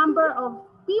 imagine the number of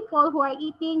people who are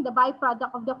eating the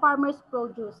byproduct of the farmer's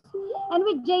produce. And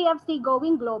with JFC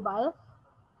going global,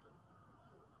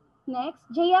 next,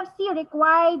 JFC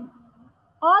required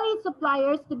all its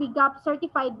suppliers to be GAP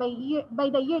certified by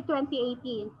the year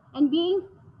 2018. And being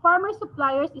farmer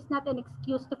suppliers is not an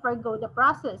excuse to forgo the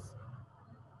process.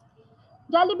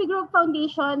 Jollibee Group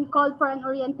Foundation called for an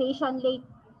orientation late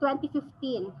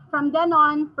 2015. From then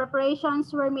on,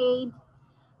 preparations were made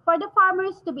for the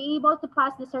farmers to be able to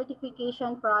pass the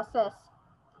certification process.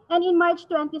 And in March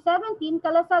 2017,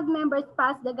 Kalasag members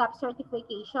passed the GAP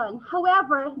certification.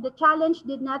 However, the challenge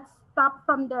did not stop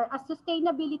from there as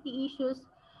sustainability issues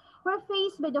were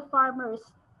faced by the farmers.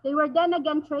 They were then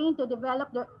again trained to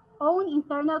develop their own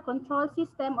internal control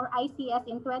system or ICS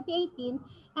in 2018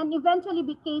 and eventually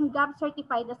became GAP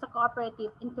certified as a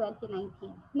cooperative in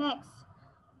 2019. Next.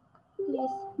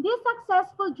 Please. This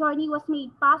successful journey was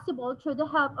made possible through the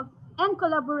help of and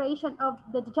collaboration of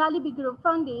the Jollibee Group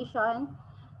Foundation,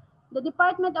 the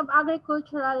Department of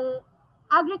Agriculture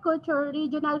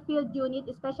Regional Field Unit,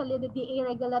 especially the DA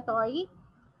Regulatory,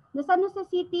 the San Jose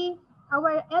City,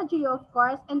 our LGU of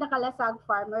course, and the Kalasag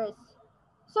farmers.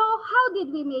 So how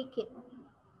did we make it?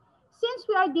 Since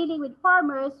we are dealing with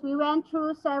farmers, we went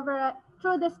through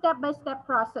the step-by-step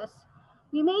process.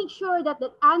 We made sure that they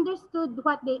understood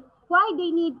why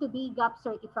they need to be GAP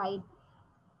certified.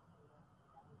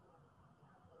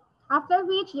 After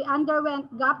which they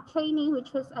underwent GAP training,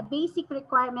 which was a basic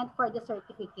requirement for the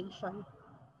certification.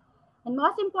 And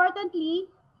most importantly,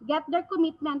 get their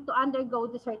commitment to undergo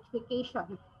the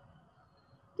certification.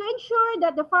 To ensure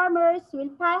that the farmers will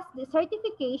pass the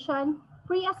certification,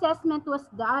 pre-assessment was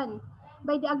done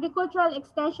by the agricultural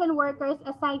extension workers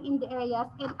assigned in the areas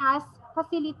and as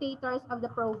facilitators of the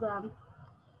program.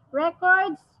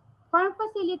 Records, farm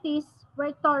facilities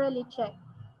were thoroughly checked.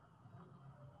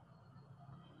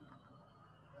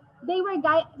 They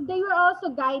were also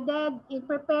guided in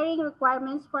preparing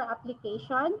requirements for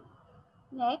application.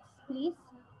 Next, please.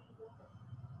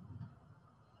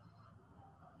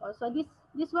 Also, this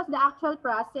was the actual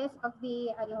process of the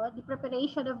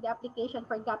preparation of the application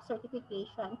for GAP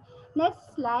certification.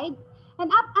 Next slide.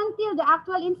 And up until the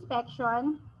actual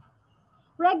inspection,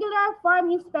 regular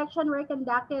farm inspection were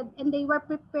conducted and they were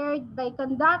prepared by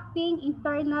conducting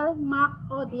internal mock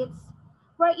audits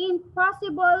wherein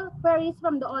possible queries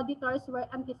from the auditors were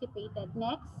anticipated.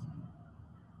 Next.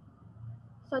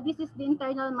 So this is the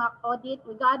internal mock audit.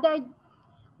 We gathered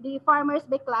the farmers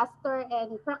by cluster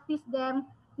and practiced them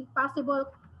with possible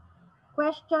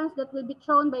questions that will be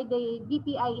thrown by the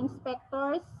BPI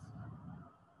inspectors.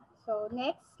 So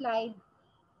next slide.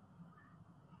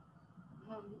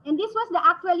 And this was the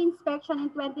actual inspection in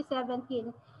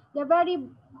 2017, the very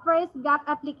first GAP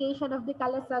application of the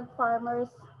Kalasag farmers.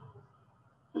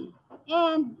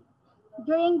 And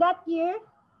during that year,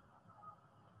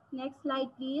 next slide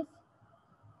please,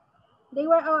 there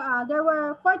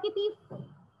were 43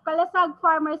 Kalasag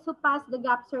farmers who passed the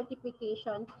GAP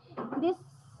certification. This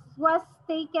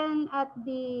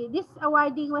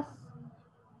awarding was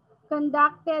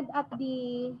conducted at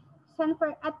the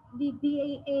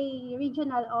DAA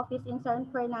regional office in San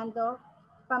Fernando,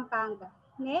 Pampanga.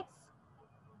 Next.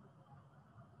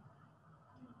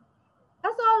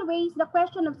 As always, the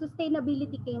question of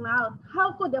sustainability came out.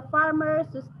 How could the farmer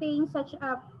sustain such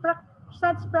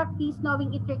practice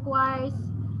knowing it requires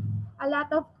a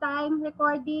lot of time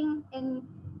recording and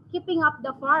keeping up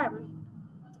the farm.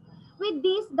 With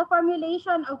this, the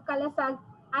formulation of Kalasag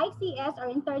ICS or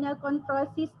internal control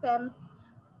system,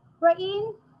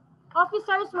 wherein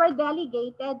officers were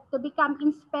delegated to become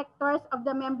inspectors of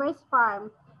the members'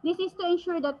 farm. This is to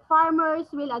ensure that farmers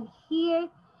will adhere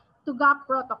to GAP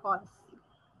protocols.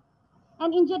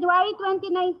 And in January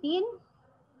 2019,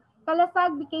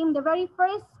 Kalasag became the very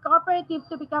first cooperative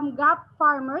to become GAP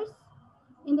farmers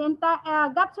in the entire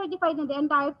GAP certified in the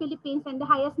entire Philippines and the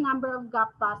highest number of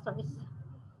GAP passers.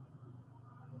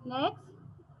 Next.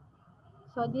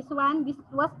 So this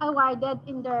was awarded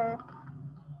in their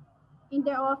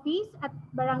office at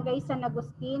Barangay San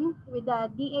Agustin with the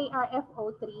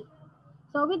DARFO 3.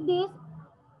 So with this,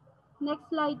 next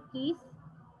slide please.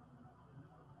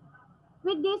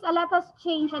 With this, a lot has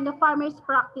changed on the farmers'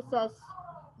 practices.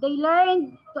 They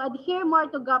learned to adhere more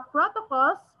to GAP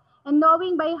protocols and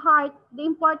knowing by heart the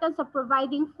importance of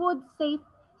providing safe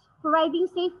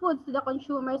foods to the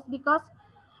consumers because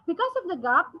of the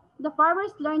GAP, the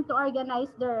farmers learned to organize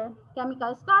their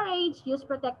chemical storage, use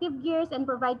protective gears, and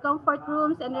provide comfort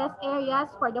rooms and rest areas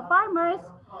for the farmers.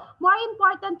 More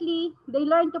importantly, they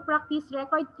learned to practice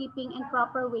record keeping and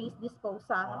proper waste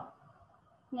disposal.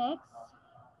 Next.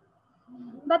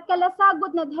 But Kalasag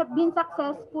would not have been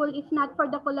successful if not for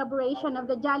the collaboration of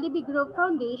the Jollibee Group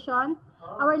Foundation,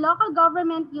 our local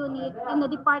government unit, and the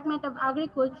Department of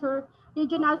Agriculture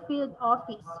Regional Field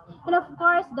Office, and of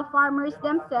course the farmers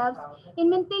themselves in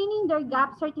maintaining their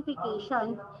GAP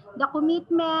certification. The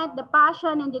commitment, the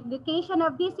passion, and the dedication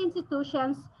of these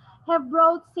institutions have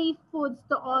brought safe foods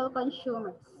to all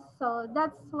consumers. So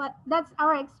that's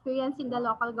our experience in the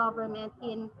local government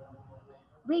in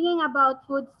bringing about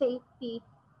food safety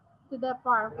to the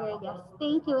farm areas.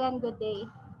 Thank you and good day.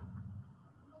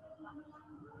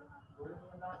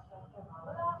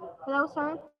 Hello,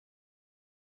 sir.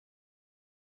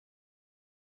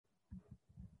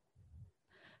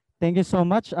 Thank you so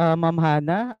much, Ma'am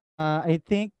Hana. I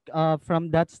think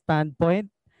from that standpoint,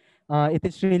 it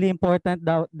is really important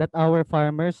that our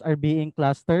farmers are being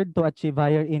clustered to achieve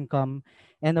higher income.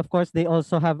 And of course, they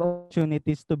also have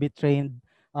opportunities to be trained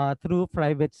through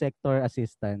private sector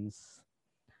assistance.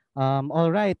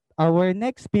 All right. Our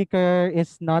next speaker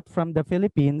is not from the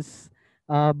Philippines,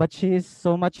 but she is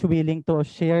so much willing to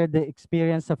share the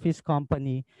experience of his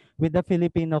company with the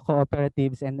Filipino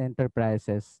cooperatives and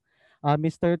enterprises.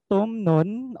 Mr. Tum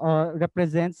Nun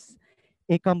represents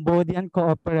a Cambodian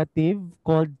cooperative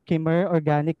called Khmer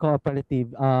Organic Cooperative.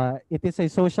 It is a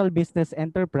social business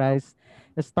enterprise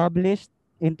established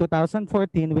in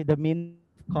 2014 with the Ministry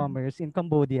of Commerce in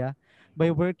Cambodia by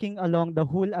working along the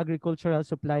whole agricultural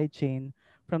supply chain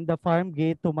from the farm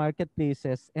gate to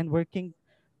marketplaces and working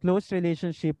close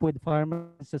relationship with farmers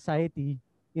and society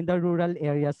in the rural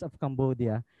areas of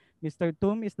Cambodia. Mr.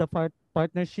 Tum is the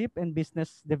partnership and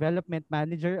business development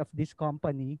manager of this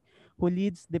company who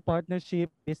leads the partnership,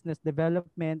 business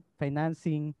development,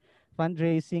 financing,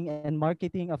 fundraising, and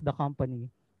marketing of the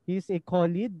company. He is a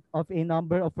co-lead of a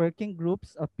number of working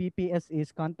groups of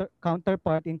PPSA's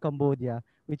counterpart in Cambodia,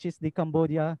 which is the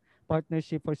Cambodia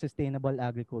Partnership for Sustainable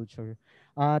Agriculture.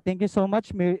 Thank you so much,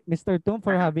 Mr. Tum,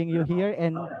 for having you here,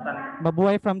 and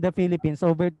mabuhay from the Philippines.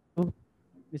 Over to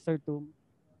Mr. Tum.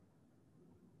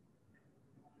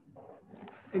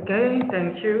 Okay,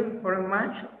 thank you very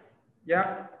much.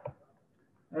 Yeah,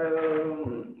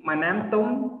 my name is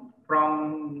Tung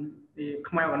from the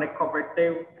Khmer Organic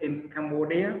Cooperative in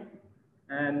Cambodia.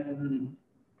 And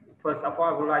first of all,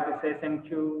 I would like to say thank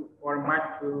you very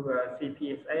much to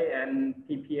CPSA and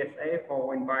PPSA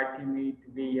for inviting me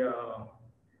to be a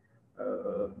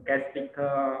guest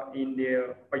speaker in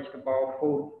the vegetable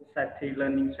food safety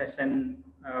learning session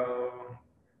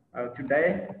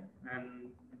today.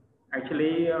 And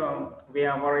actually, we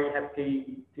are very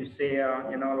happy to share,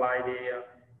 like the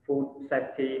food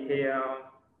safety here,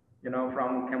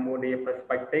 from Cambodia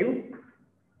perspective.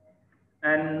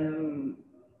 And,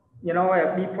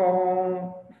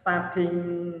 before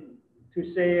starting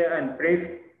to share and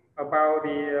brief about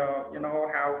the,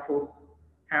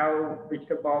 how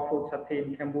vegetable food safety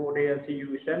in Cambodia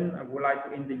solution, I would like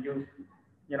to introduce,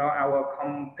 our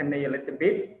company a little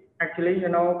bit. Actually,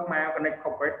 Khmer Organic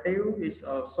Cooperative is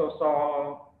a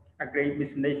social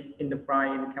agribusiness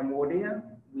enterprise in Cambodia.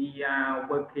 We are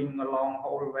working along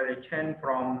whole value chain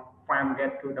from farm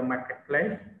gate to the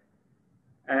marketplace.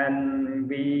 And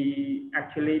we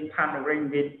actually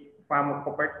partnering with farmer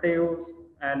cooperatives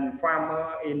and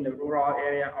farmer in the rural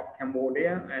area of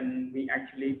Cambodia. And we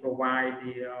actually provide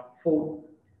the food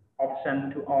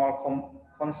option to all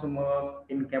consumers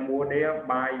in Cambodia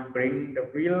by bringing the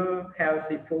real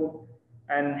healthy food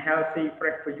and healthy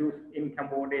fresh produce in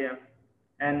Cambodia.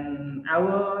 And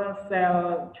our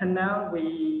sales channel,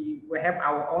 we have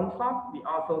our own shop. We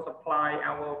also supply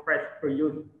our fresh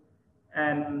produce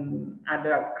and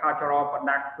other cultural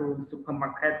products to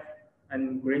supermarkets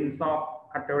and green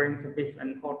shop, catering service,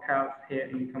 and hotels here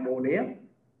in Cambodia.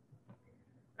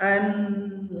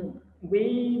 And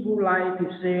we would like to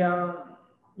share,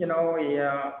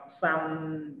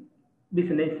 some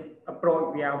business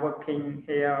approach we are working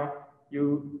here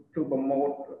to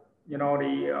promote, the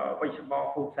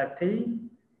vegetable food safety.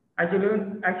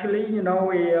 Actually, we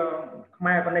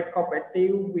Khmer Connect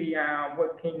Cooperative, we are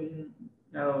working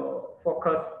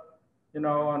focus.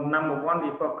 Number one,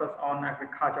 we focus on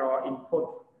agricultural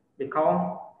inputs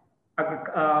because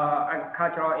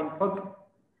agricultural inputs,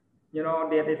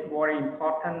 that is very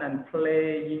important and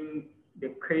playing the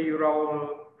key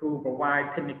role to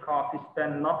provide technical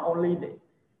assistance, not only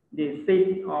the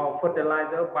seed or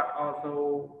fertilizer, but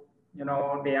also,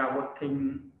 they are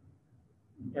working,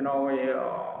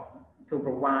 to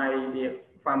provide the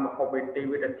farmer cooperative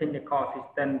with a technical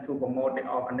assistance to promote the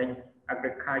organic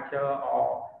agriculture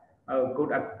or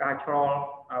good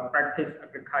agricultural practice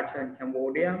agriculture in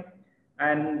Cambodia.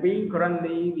 And we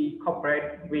currently, we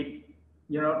cooperate with,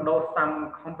 those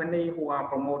some company who are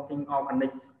promoting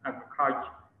organic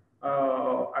agriculture.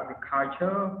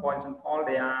 For example,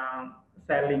 they are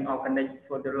selling organic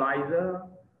fertilizer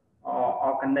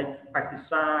or organic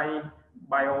pesticide,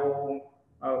 bio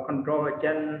control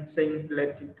agent, things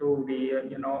related to the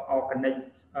organic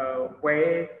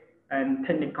way and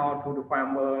technical to the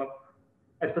farmer,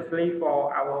 especially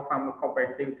for our farmer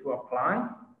cooperative to apply.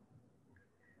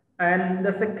 And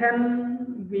the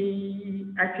second, we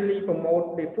actually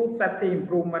promote the food safety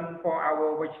improvement for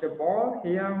our vegetable.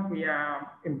 Here we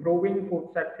are improving food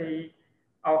safety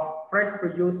of fresh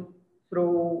produce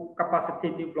through capacity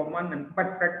development and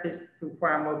best practice to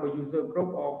farmer producer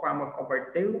group or farmer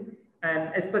cooperative,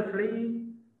 and especially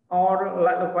all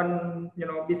relevant,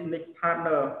 business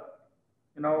partner,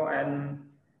 and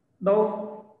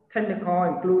those technical,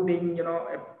 including,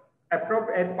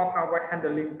 appropriate power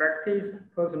handling practice,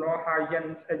 personal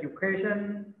hygiene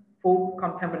education, food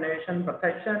contamination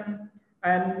protection,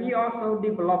 and we also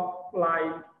develop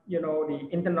like, the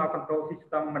internal control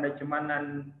system management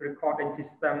and recording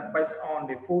system based on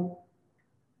the food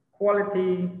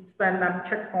quality standard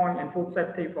checkpoint and food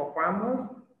safety for farmers.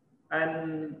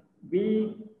 And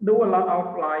we do a lot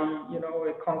of like,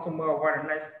 consumer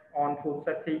awareness on food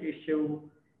safety issue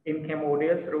in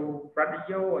Cambodia through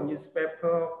radio or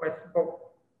newspaper, Facebook,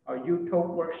 or YouTube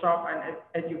workshop and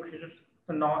educational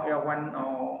event,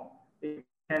 or you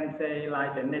can say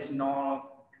like the national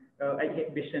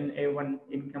exhibition event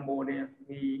in Cambodia.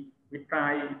 We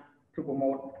try to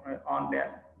promote on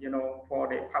that, for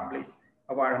the public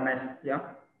awareness, yeah.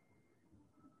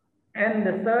 And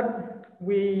the third,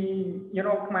 we,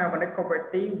 Khmer Connect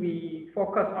Cooperative, we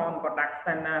focus on product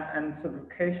standard and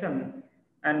certification.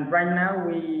 And right now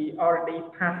we already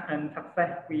passed and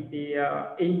success with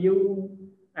the EU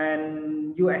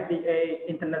and USDA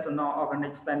international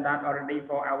organic standard already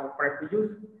for our fresh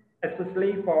use,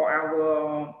 especially for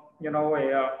our,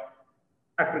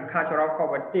 agricultural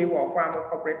cooperative or farmer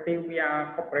cooperative we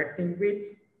are cooperating with,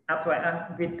 as well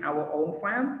as with our own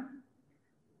farm.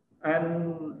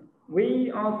 And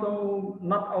we also,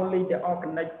 not only the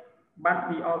organic, but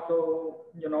we also,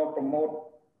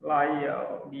 promote like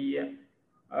the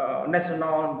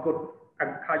national good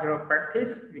agricultural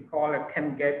practice, we call it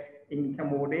CAMGAP in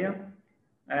Cambodia.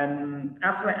 And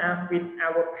as well as with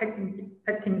our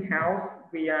packing house,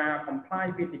 we are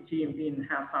compliant with the GMP and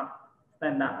HACCP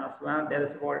standard as well. That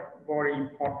is very, very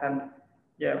important,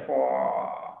 yeah, for,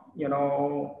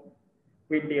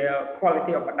 with the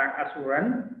quality of product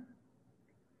assurance.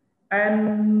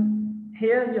 And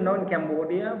here, in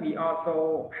Cambodia, we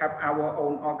also have our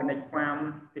own organic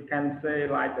farm. We can say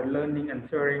like the learning and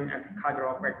sharing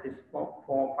agricultural practice for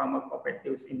farmer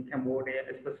cooperatives in Cambodia,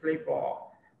 especially for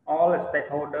all the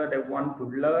stakeholders that want to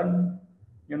learn,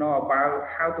 about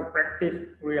how to practice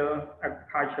real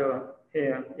agriculture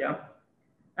here, yeah.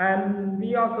 And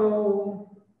we also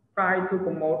try to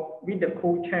promote with the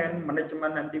cold chain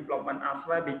management and development as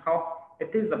well, because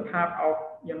it is a part of,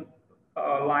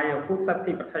 like a food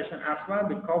safety protection as well,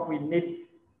 because we need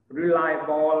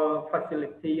reliable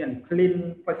facility and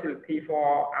clean facility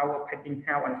for our packing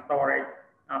house and storage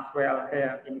as well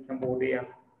here in Cambodia.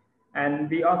 And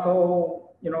we also,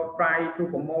 try to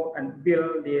promote and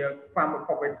build the farmer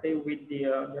cooperative with the,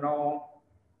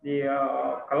 the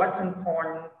collection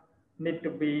point need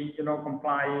to be,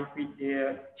 comply with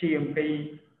the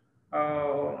GMP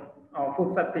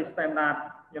food safety standard,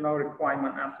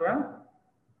 requirement as well.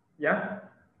 Yeah.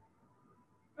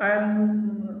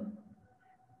 And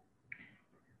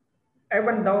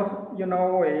even though,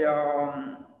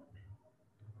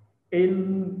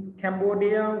 in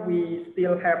Cambodia, we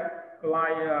still have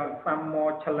like some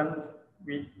more challenge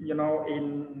with,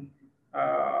 in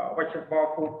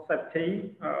vegetable food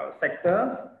safety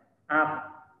sector. As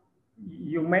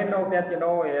you may know that,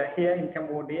 here in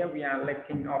Cambodia, we are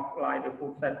lacking of like the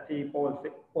food safety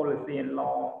policy and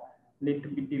law need to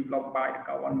be developed by the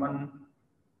government.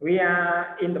 We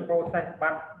are in the process,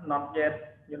 but not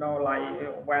yet,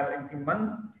 like well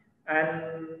implemented.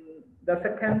 And the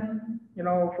second,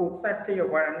 food safety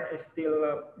awareness is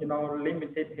still,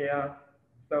 limited here.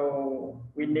 So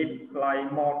we need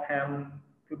like more time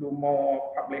to do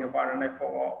more public awareness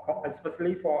for,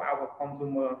 especially for our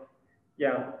consumers.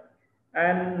 Yeah.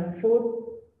 And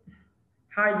food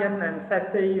hygiene and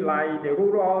safety, like the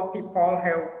rural people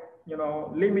have,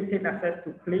 limited access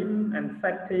to clean and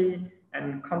safety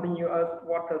and continuous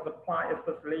water supply,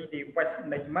 especially the waste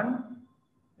management.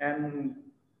 And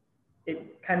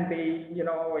it can be,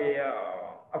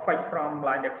 effect from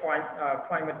like the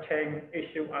climate change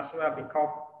issue as well, because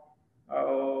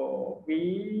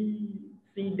we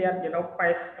see that,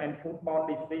 pest and foodborne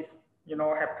disease,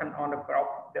 happen on the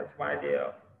crop. That's why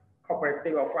the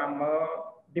cooperative or farmer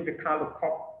difficult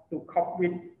to cope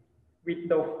with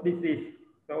those disease.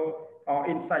 So, or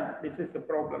insect, this is the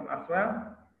problem as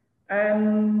well.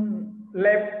 And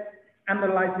lab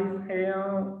analysis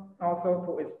here also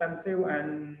too expensive,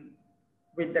 and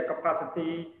with the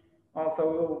capacity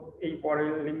also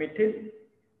equally limited.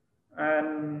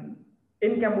 And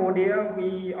in Cambodia,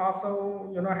 we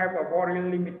also, have a very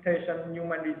limitation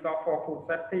human resource for food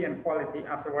safety and quality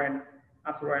assurance.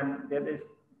 That is,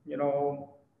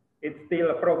 it's still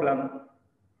a problem.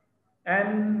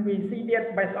 And we see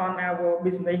that based on our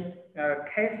business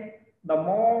case, the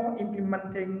more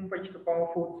implementing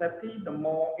vegetable food safety, the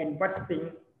more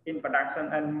investing in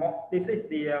production, and more, this is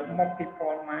the more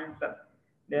people mindset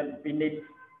that we need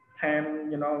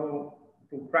time, to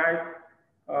try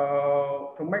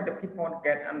to make the people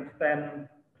get understand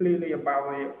clearly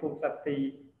about the food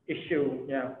safety issue.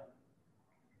 Yeah.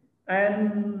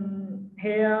 And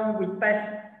here we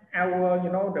test our,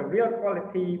 the real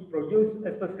quality produce,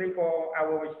 especially for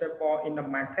our vegetable in the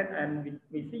market, and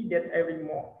we see that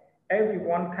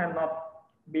everyone cannot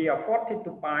be afforded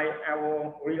to buy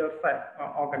our real set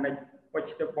organic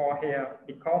vegetable here,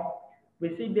 because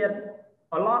we see that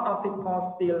a lot of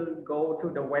people still go to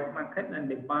the wet market and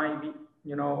they buy,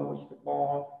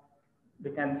 vegetable.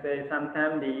 We can say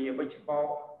sometimes the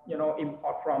vegetable,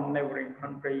 import from neighboring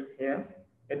country here.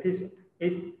 It's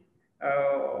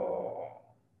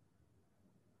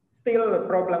still a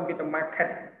problem with the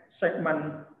market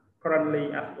segment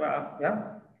currently as well.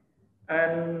 Yeah.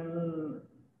 And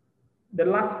the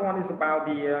last one is about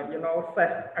the,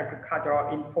 safe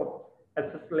agricultural input,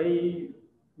 especially,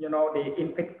 the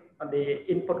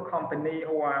input company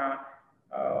who are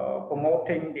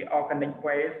promoting the organic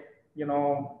waste,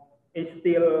 is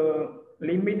still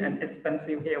limited and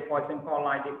expensive here. For example,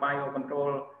 like the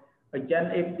biocontrol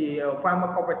agent, if the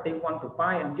farmer cooperative want to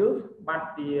buy and use,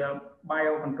 but the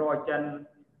biocontrol agent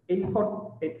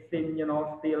input, it seems,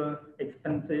 still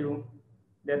expensive,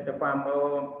 that the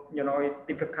farmer, it's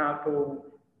difficult to,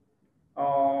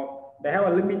 they have a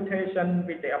limitation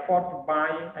with the afford to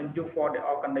buy and use for the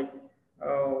organic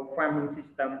farming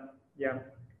system. Yeah.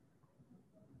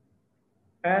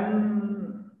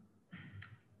 And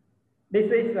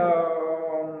this is,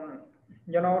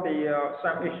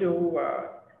 some issue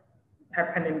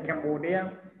happen in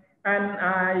Cambodia. And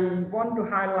I want to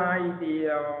highlight the,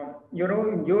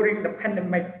 during the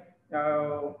pandemic,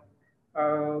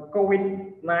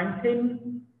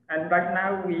 COVID-19, and right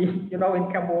now we,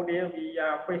 in Cambodia, we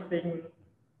are facing,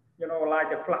 like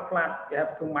the flood. We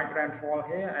have too much rainfall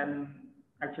here, and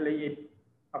actually it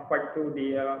affects to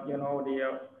the,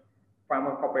 the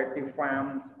farmer cooperative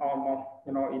farms almost,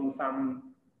 in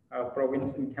some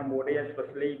province in Cambodia,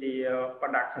 especially the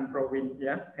production province,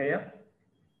 yeah, here.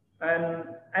 And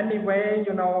anyway,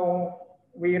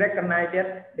 we recognize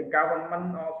that the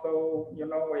government also,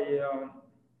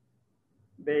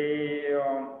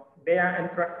 they are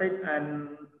interested,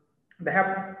 and they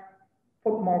have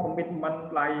put more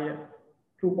commitment, like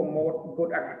to promote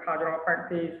good agricultural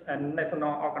practice and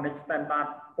national organic standard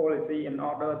policy in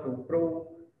order to improve,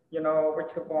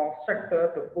 vegetable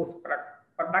sector to boost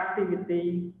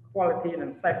productivity, quality,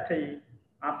 and safety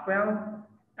as well.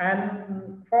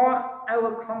 And for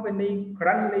our company,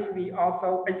 currently we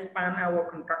also expand our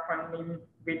contract farming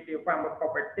with the farmer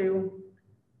cooperative,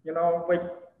 which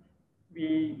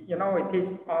we, it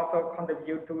is also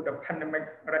contribute to the pandemic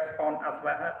response as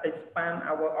well as expand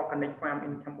our organic farm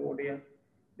in Cambodia.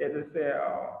 This is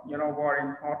very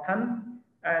important.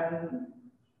 And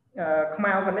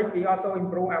Khmer Organic, we also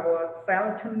improve our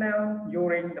sales channel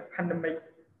during the pandemic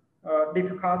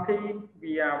difficulty.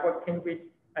 We are working with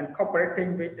and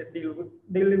cooperating with the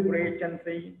delivery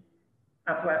agency,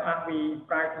 as well as we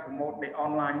try to promote the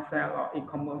online sale or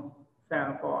e-commerce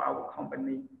sale for our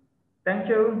company. Thank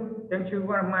you. Thank you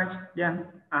very much. Yeah,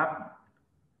 I've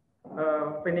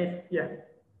finished. Yeah,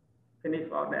 finished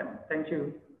all that. Thank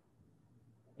you.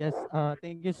 Yes,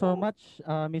 thank you so much,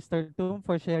 Mr. Tum,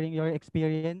 for sharing your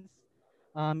experience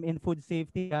in food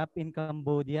safety gap in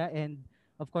Cambodia and,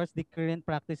 of course, the current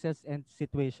practices and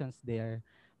situations there.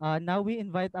 Now we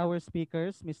invite our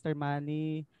speakers, Mr.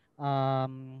 Manny,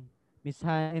 Ms.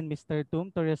 Hannah, and Mr.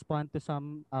 Tum, to respond to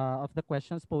some of the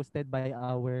questions posted by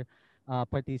our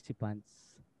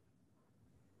participants.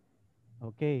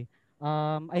 Okay.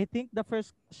 I think the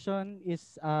first question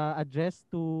is addressed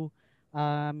to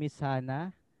Ms.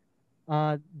 Hannah.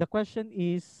 The question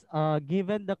is,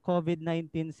 given the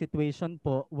COVID-19 situation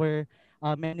po, where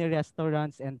many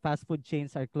restaurants and fast food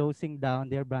chains are closing down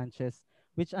their branches,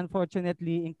 which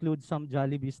unfortunately include some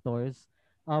Jollibee stores,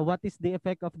 what is the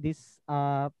effect of this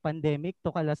pandemic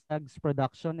to Kalasag's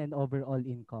production and overall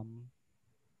income?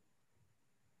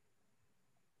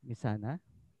 Miss Hannah?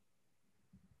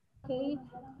 Okay.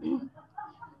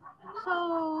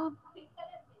 So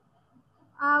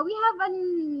we have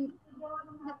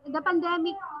the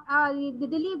pandemic, the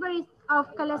deliveries of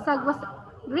Kalasag was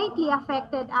greatly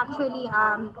affected actually.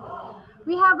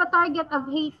 We have a target of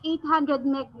 800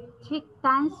 metric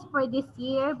tons for this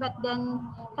year, but then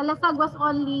Kalasag was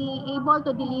only able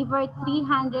to deliver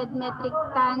 300 metric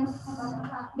tons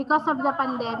because of the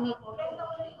pandemic.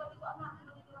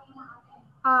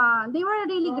 They were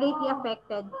really greatly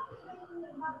affected.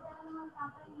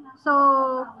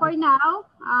 So for now,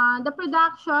 the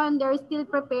production, they're still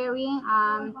preparing.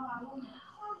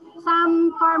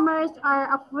 Some farmers are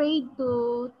afraid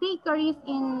to take a risk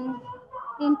in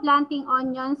planting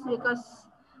onions because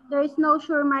there is no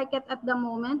sure market at the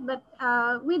moment. But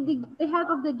with the help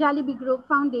of the Jollibee Group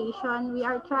Foundation, we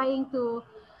are trying to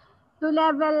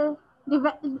level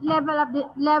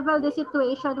the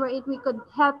situation where we could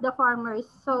help the farmers.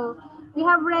 So we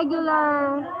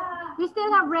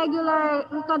still have regular,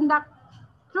 we conduct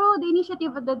through the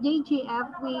initiative of the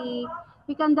JGF,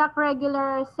 we conduct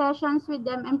regular sessions with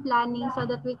them and planning so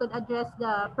that we could address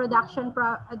the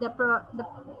the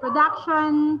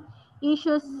production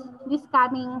issues this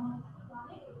coming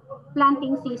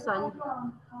planting season.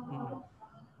 Mm.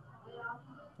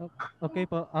 Okay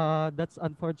po. That's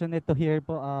unfortunate to hear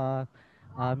po,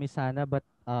 Miss Hannah, but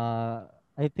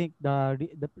I think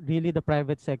really the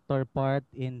private sector part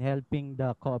in helping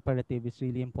the cooperative is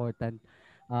really important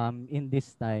in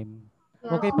this time.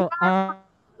 Yes. Okay po.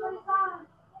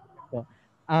 Po.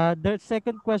 The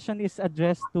second question is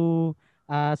addressed to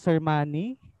Sir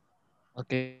Manny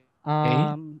Okay.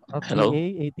 of Hello.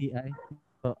 AATI.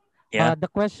 Po. Yeah. The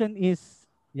question is,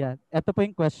 yeah, ito po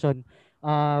yung question.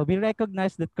 We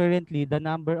recognize that currently the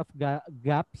number of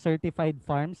GAP certified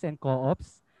farms and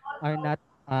co-ops are not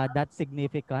that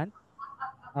significant.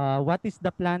 What is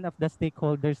the plan of the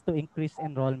stakeholders to increase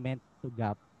enrollment to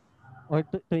GAP or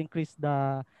to increase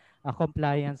the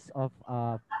compliance of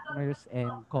farmers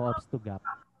and co-ops to GAP?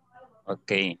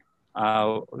 Okay.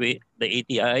 The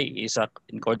ATI is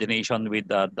in coordination with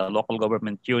the local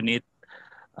government unit,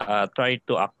 try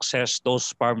to access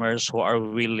those farmers who are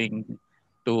willing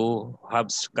to have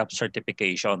GAP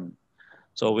certification.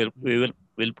 So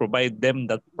we'll provide them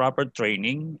that proper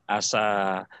training as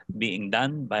being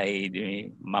done by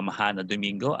the Ma'am Hannah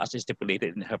Domingo as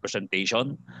stipulated in her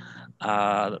presentation.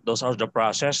 Those are the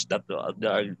process that they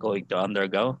are going to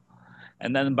undergo.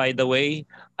 And then, by the way,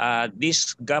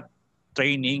 this GAP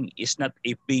training is not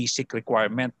a basic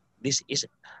requirement. This is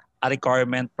a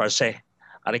requirement per se.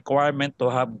 A requirement to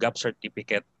have GAP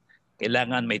certificate.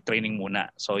 Kailangan may training muna.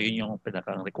 So yun yung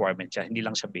pinakang requirement siya. Hindi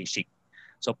lang siya basic.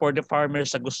 So for the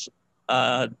farmers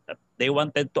they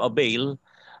wanted to avail,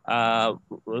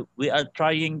 we are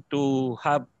trying to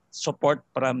have support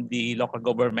from the local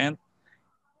government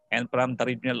and from the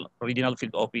regional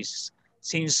field office.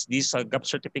 Since this GAP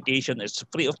certification is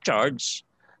free of charge,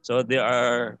 so they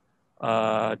are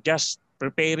just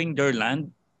preparing their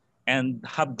land and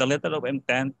have the letter of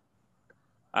intent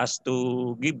as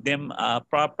to give them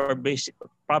proper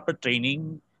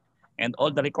training and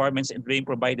all the requirements being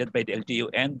provided by the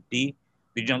LGU and the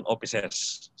regional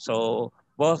offices. So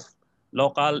both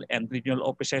local and regional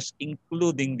offices,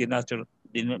 including the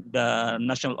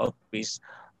national office,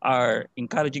 are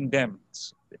encouraging them.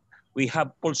 We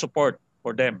have full support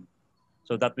for them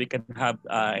so that we can have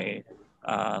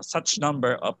such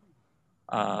number of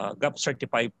GAP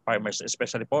certified farmers,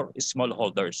 especially for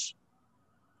smallholders.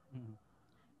 Mm.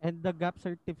 And the gap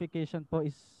certification po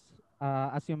is,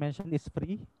 as you mentioned, is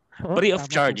free po? Free of Tama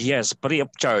po charge, ba? yes, free of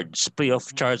charge. Free of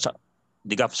Mm. charge.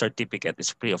 The GAP certificate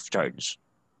is free of charge.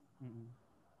 Mm.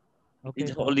 It Okay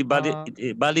is po. only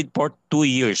valid for 2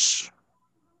 years.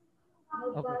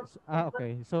 Okay.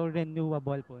 Okay. So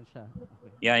renewable po siya.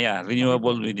 Okay. Yeah, Okay po.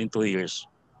 renewable within 2 years.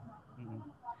 Mm.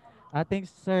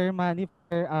 Thanks, Sir Manny,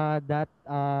 for that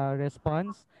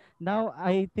response. Now,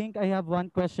 I think I have one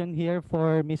question here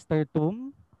for Mr.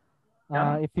 Tum.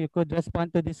 Yeah. If you could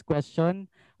respond to this question.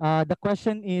 The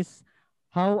question is,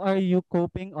 how are you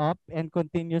coping up and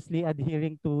continuously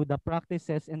adhering to the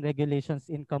practices and regulations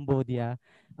in Cambodia,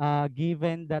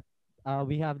 given that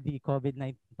we have the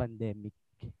COVID-19 pandemic?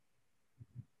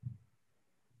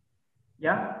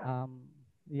 Yeah.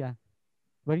 Yeah.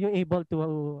 Were you able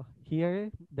to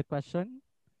hear the question?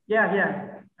 Yeah. I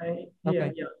hear.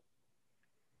 Okay. Yeah.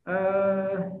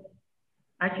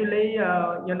 Actually,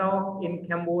 in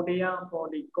Cambodia for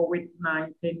the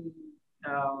COVID-19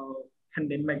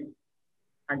 pandemic,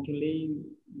 actually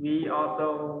we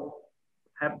also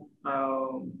have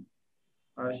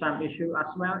some issue as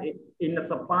well in the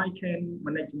supply chain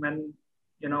management.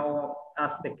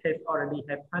 As the case already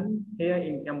happened here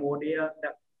in Cambodia,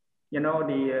 that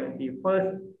the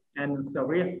first and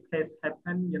severe case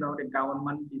happened. The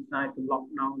government decided to lock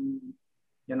down.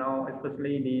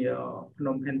 Especially the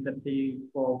Phnom Penh city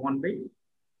for 1 week.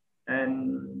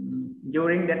 And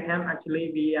during that time,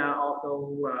 actually, we are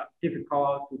also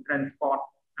difficult to transport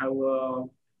our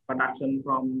production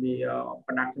from the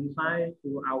production side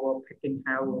to our packing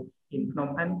house in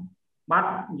Phnom Penh.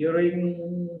 But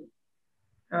during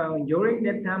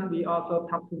that time, we also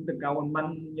talked to the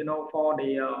government, for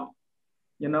the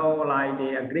like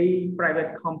the agree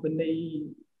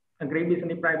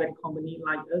business private company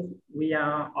like us, we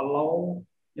are allowed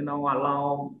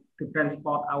to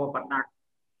transport our product.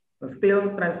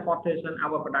 Still transportation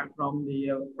our product from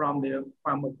the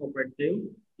farmer cooperative,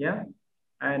 yeah.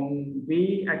 And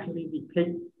we actually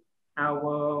keep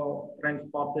our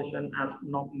transportation as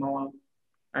normal.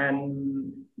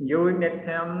 And during that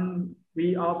time,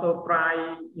 we also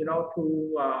try,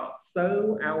 to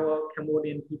serve our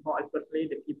Cambodian people, especially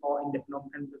the people in the Phnom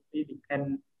Penh city,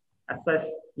 can access,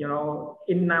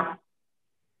 enough,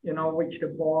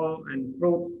 vegetable and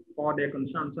fruit for their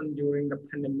consumption during the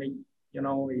pandemic,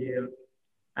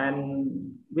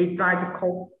 and we try to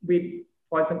cope with,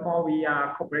 for example, we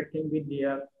are cooperating with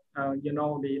the,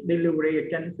 the delivery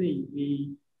agency.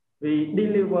 We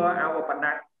deliver our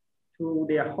product to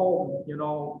their home.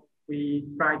 We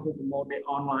try to promote the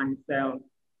online sale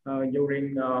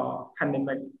during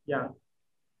pandemic. Yeah,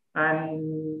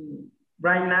 and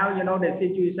right now, the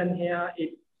situation here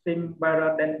it seems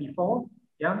better than before.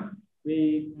 Yeah,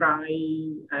 we try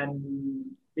and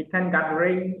we can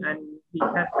gathering and we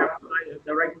can have like a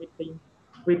direct meeting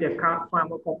with the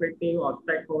farmer cooperative or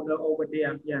stakeholder over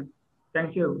there. Yeah,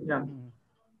 thank you. Yeah.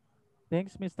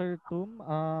 Thanks, Mr.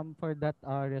 Tum, for that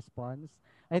response.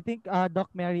 I think Doc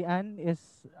Mary Ann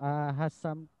has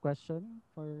some question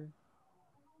for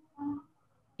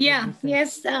Yeah,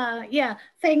 this. yes, yeah.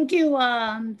 Thank you,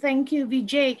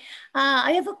 Vijay.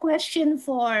 I have a question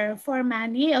for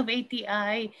Manny of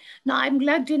ATI. Now, I'm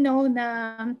glad to know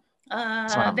that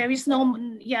there is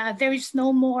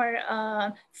no more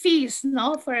fees,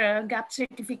 no, for GAP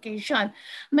certification.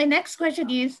 My next question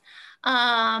is,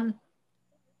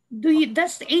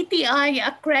 does ATI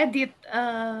accredit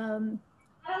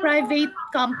private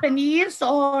companies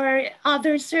or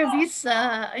other service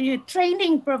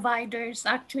training providers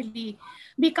actually,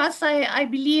 because I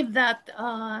believe that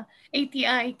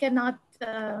ATI cannot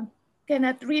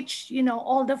reach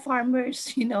all the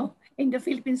farmers in the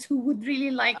Philippines who would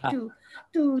really like to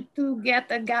get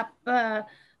a gap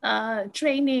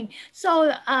training.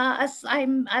 So as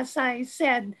I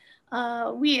said,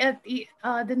 we at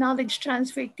the knowledge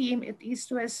transfer team at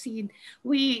East West Seed,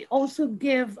 we also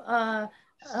give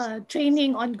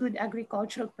training on good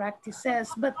agricultural practices.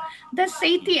 But does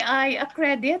ATI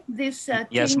accredit this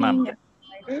Yes, ma'am. training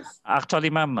providers?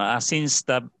 Actually, ma'am, since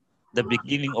the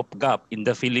beginning of GAP in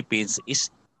the Philippines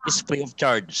is free of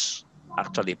charge.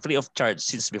 Actually, free of charge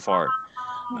since before.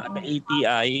 The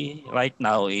ATI right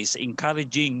now is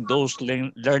encouraging those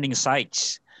learning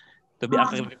sites to be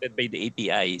accredited by the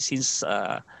ATI, since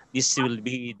this will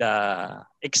be the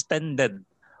extended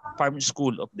farm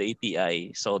school of the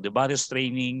ATI. So the various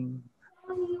training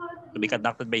to be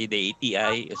conducted by the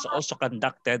ATI is also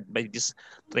conducted by these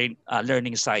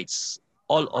learning sites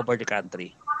all over the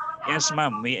country. Yes,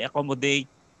 ma'am, we accommodate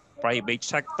private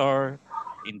sector,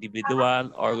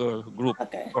 individual or group,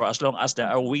 Okay. for as long as they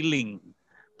are willing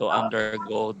to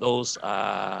undergo those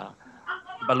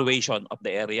evaluation of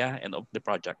the area and of the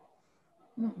project.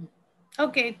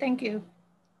 Okay, thank you.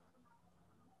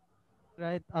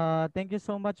 Right. Thank you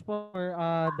so much for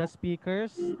the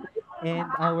speakers and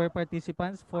our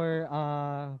participants for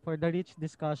the rich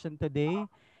discussion today.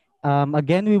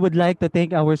 Again, we would like to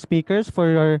thank our speakers for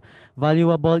your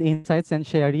valuable insights and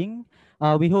sharing.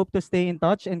 We hope to stay in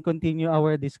touch and continue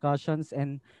our discussions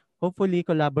and hopefully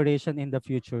collaboration in the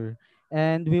future.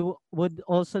 And we would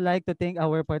also like to thank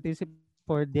our participants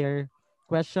for their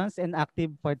questions and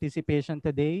active participation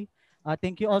today.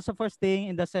 Thank you also for staying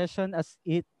in the session as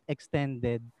it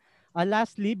extended.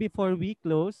 Lastly, before we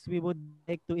close, we would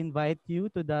like to invite you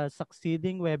to the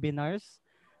succeeding webinars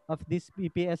of this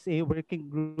PPSA Working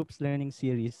Groups Learning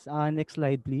Series. Next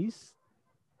slide, please.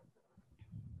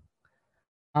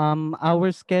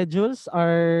 Our schedules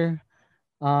are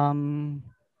um,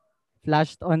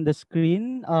 flashed on the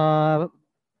screen.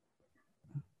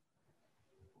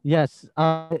 Yes.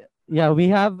 Yeah, we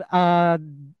have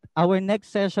our next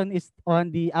session is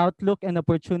on the outlook and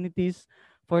opportunities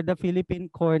for the Philippine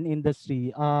corn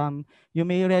industry. You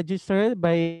may register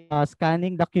by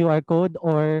scanning the QR code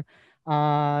or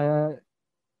uh,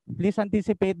 please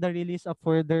anticipate the release of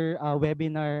further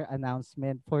webinar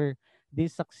announcement for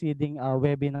these succeeding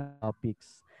webinar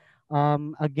topics.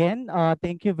 Again,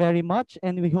 thank you very much,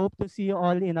 and we hope to see you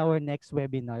all in our next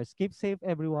webinars. Keep safe,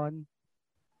 everyone.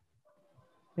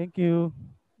 Thank you.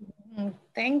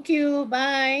 Thank you.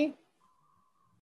 Bye.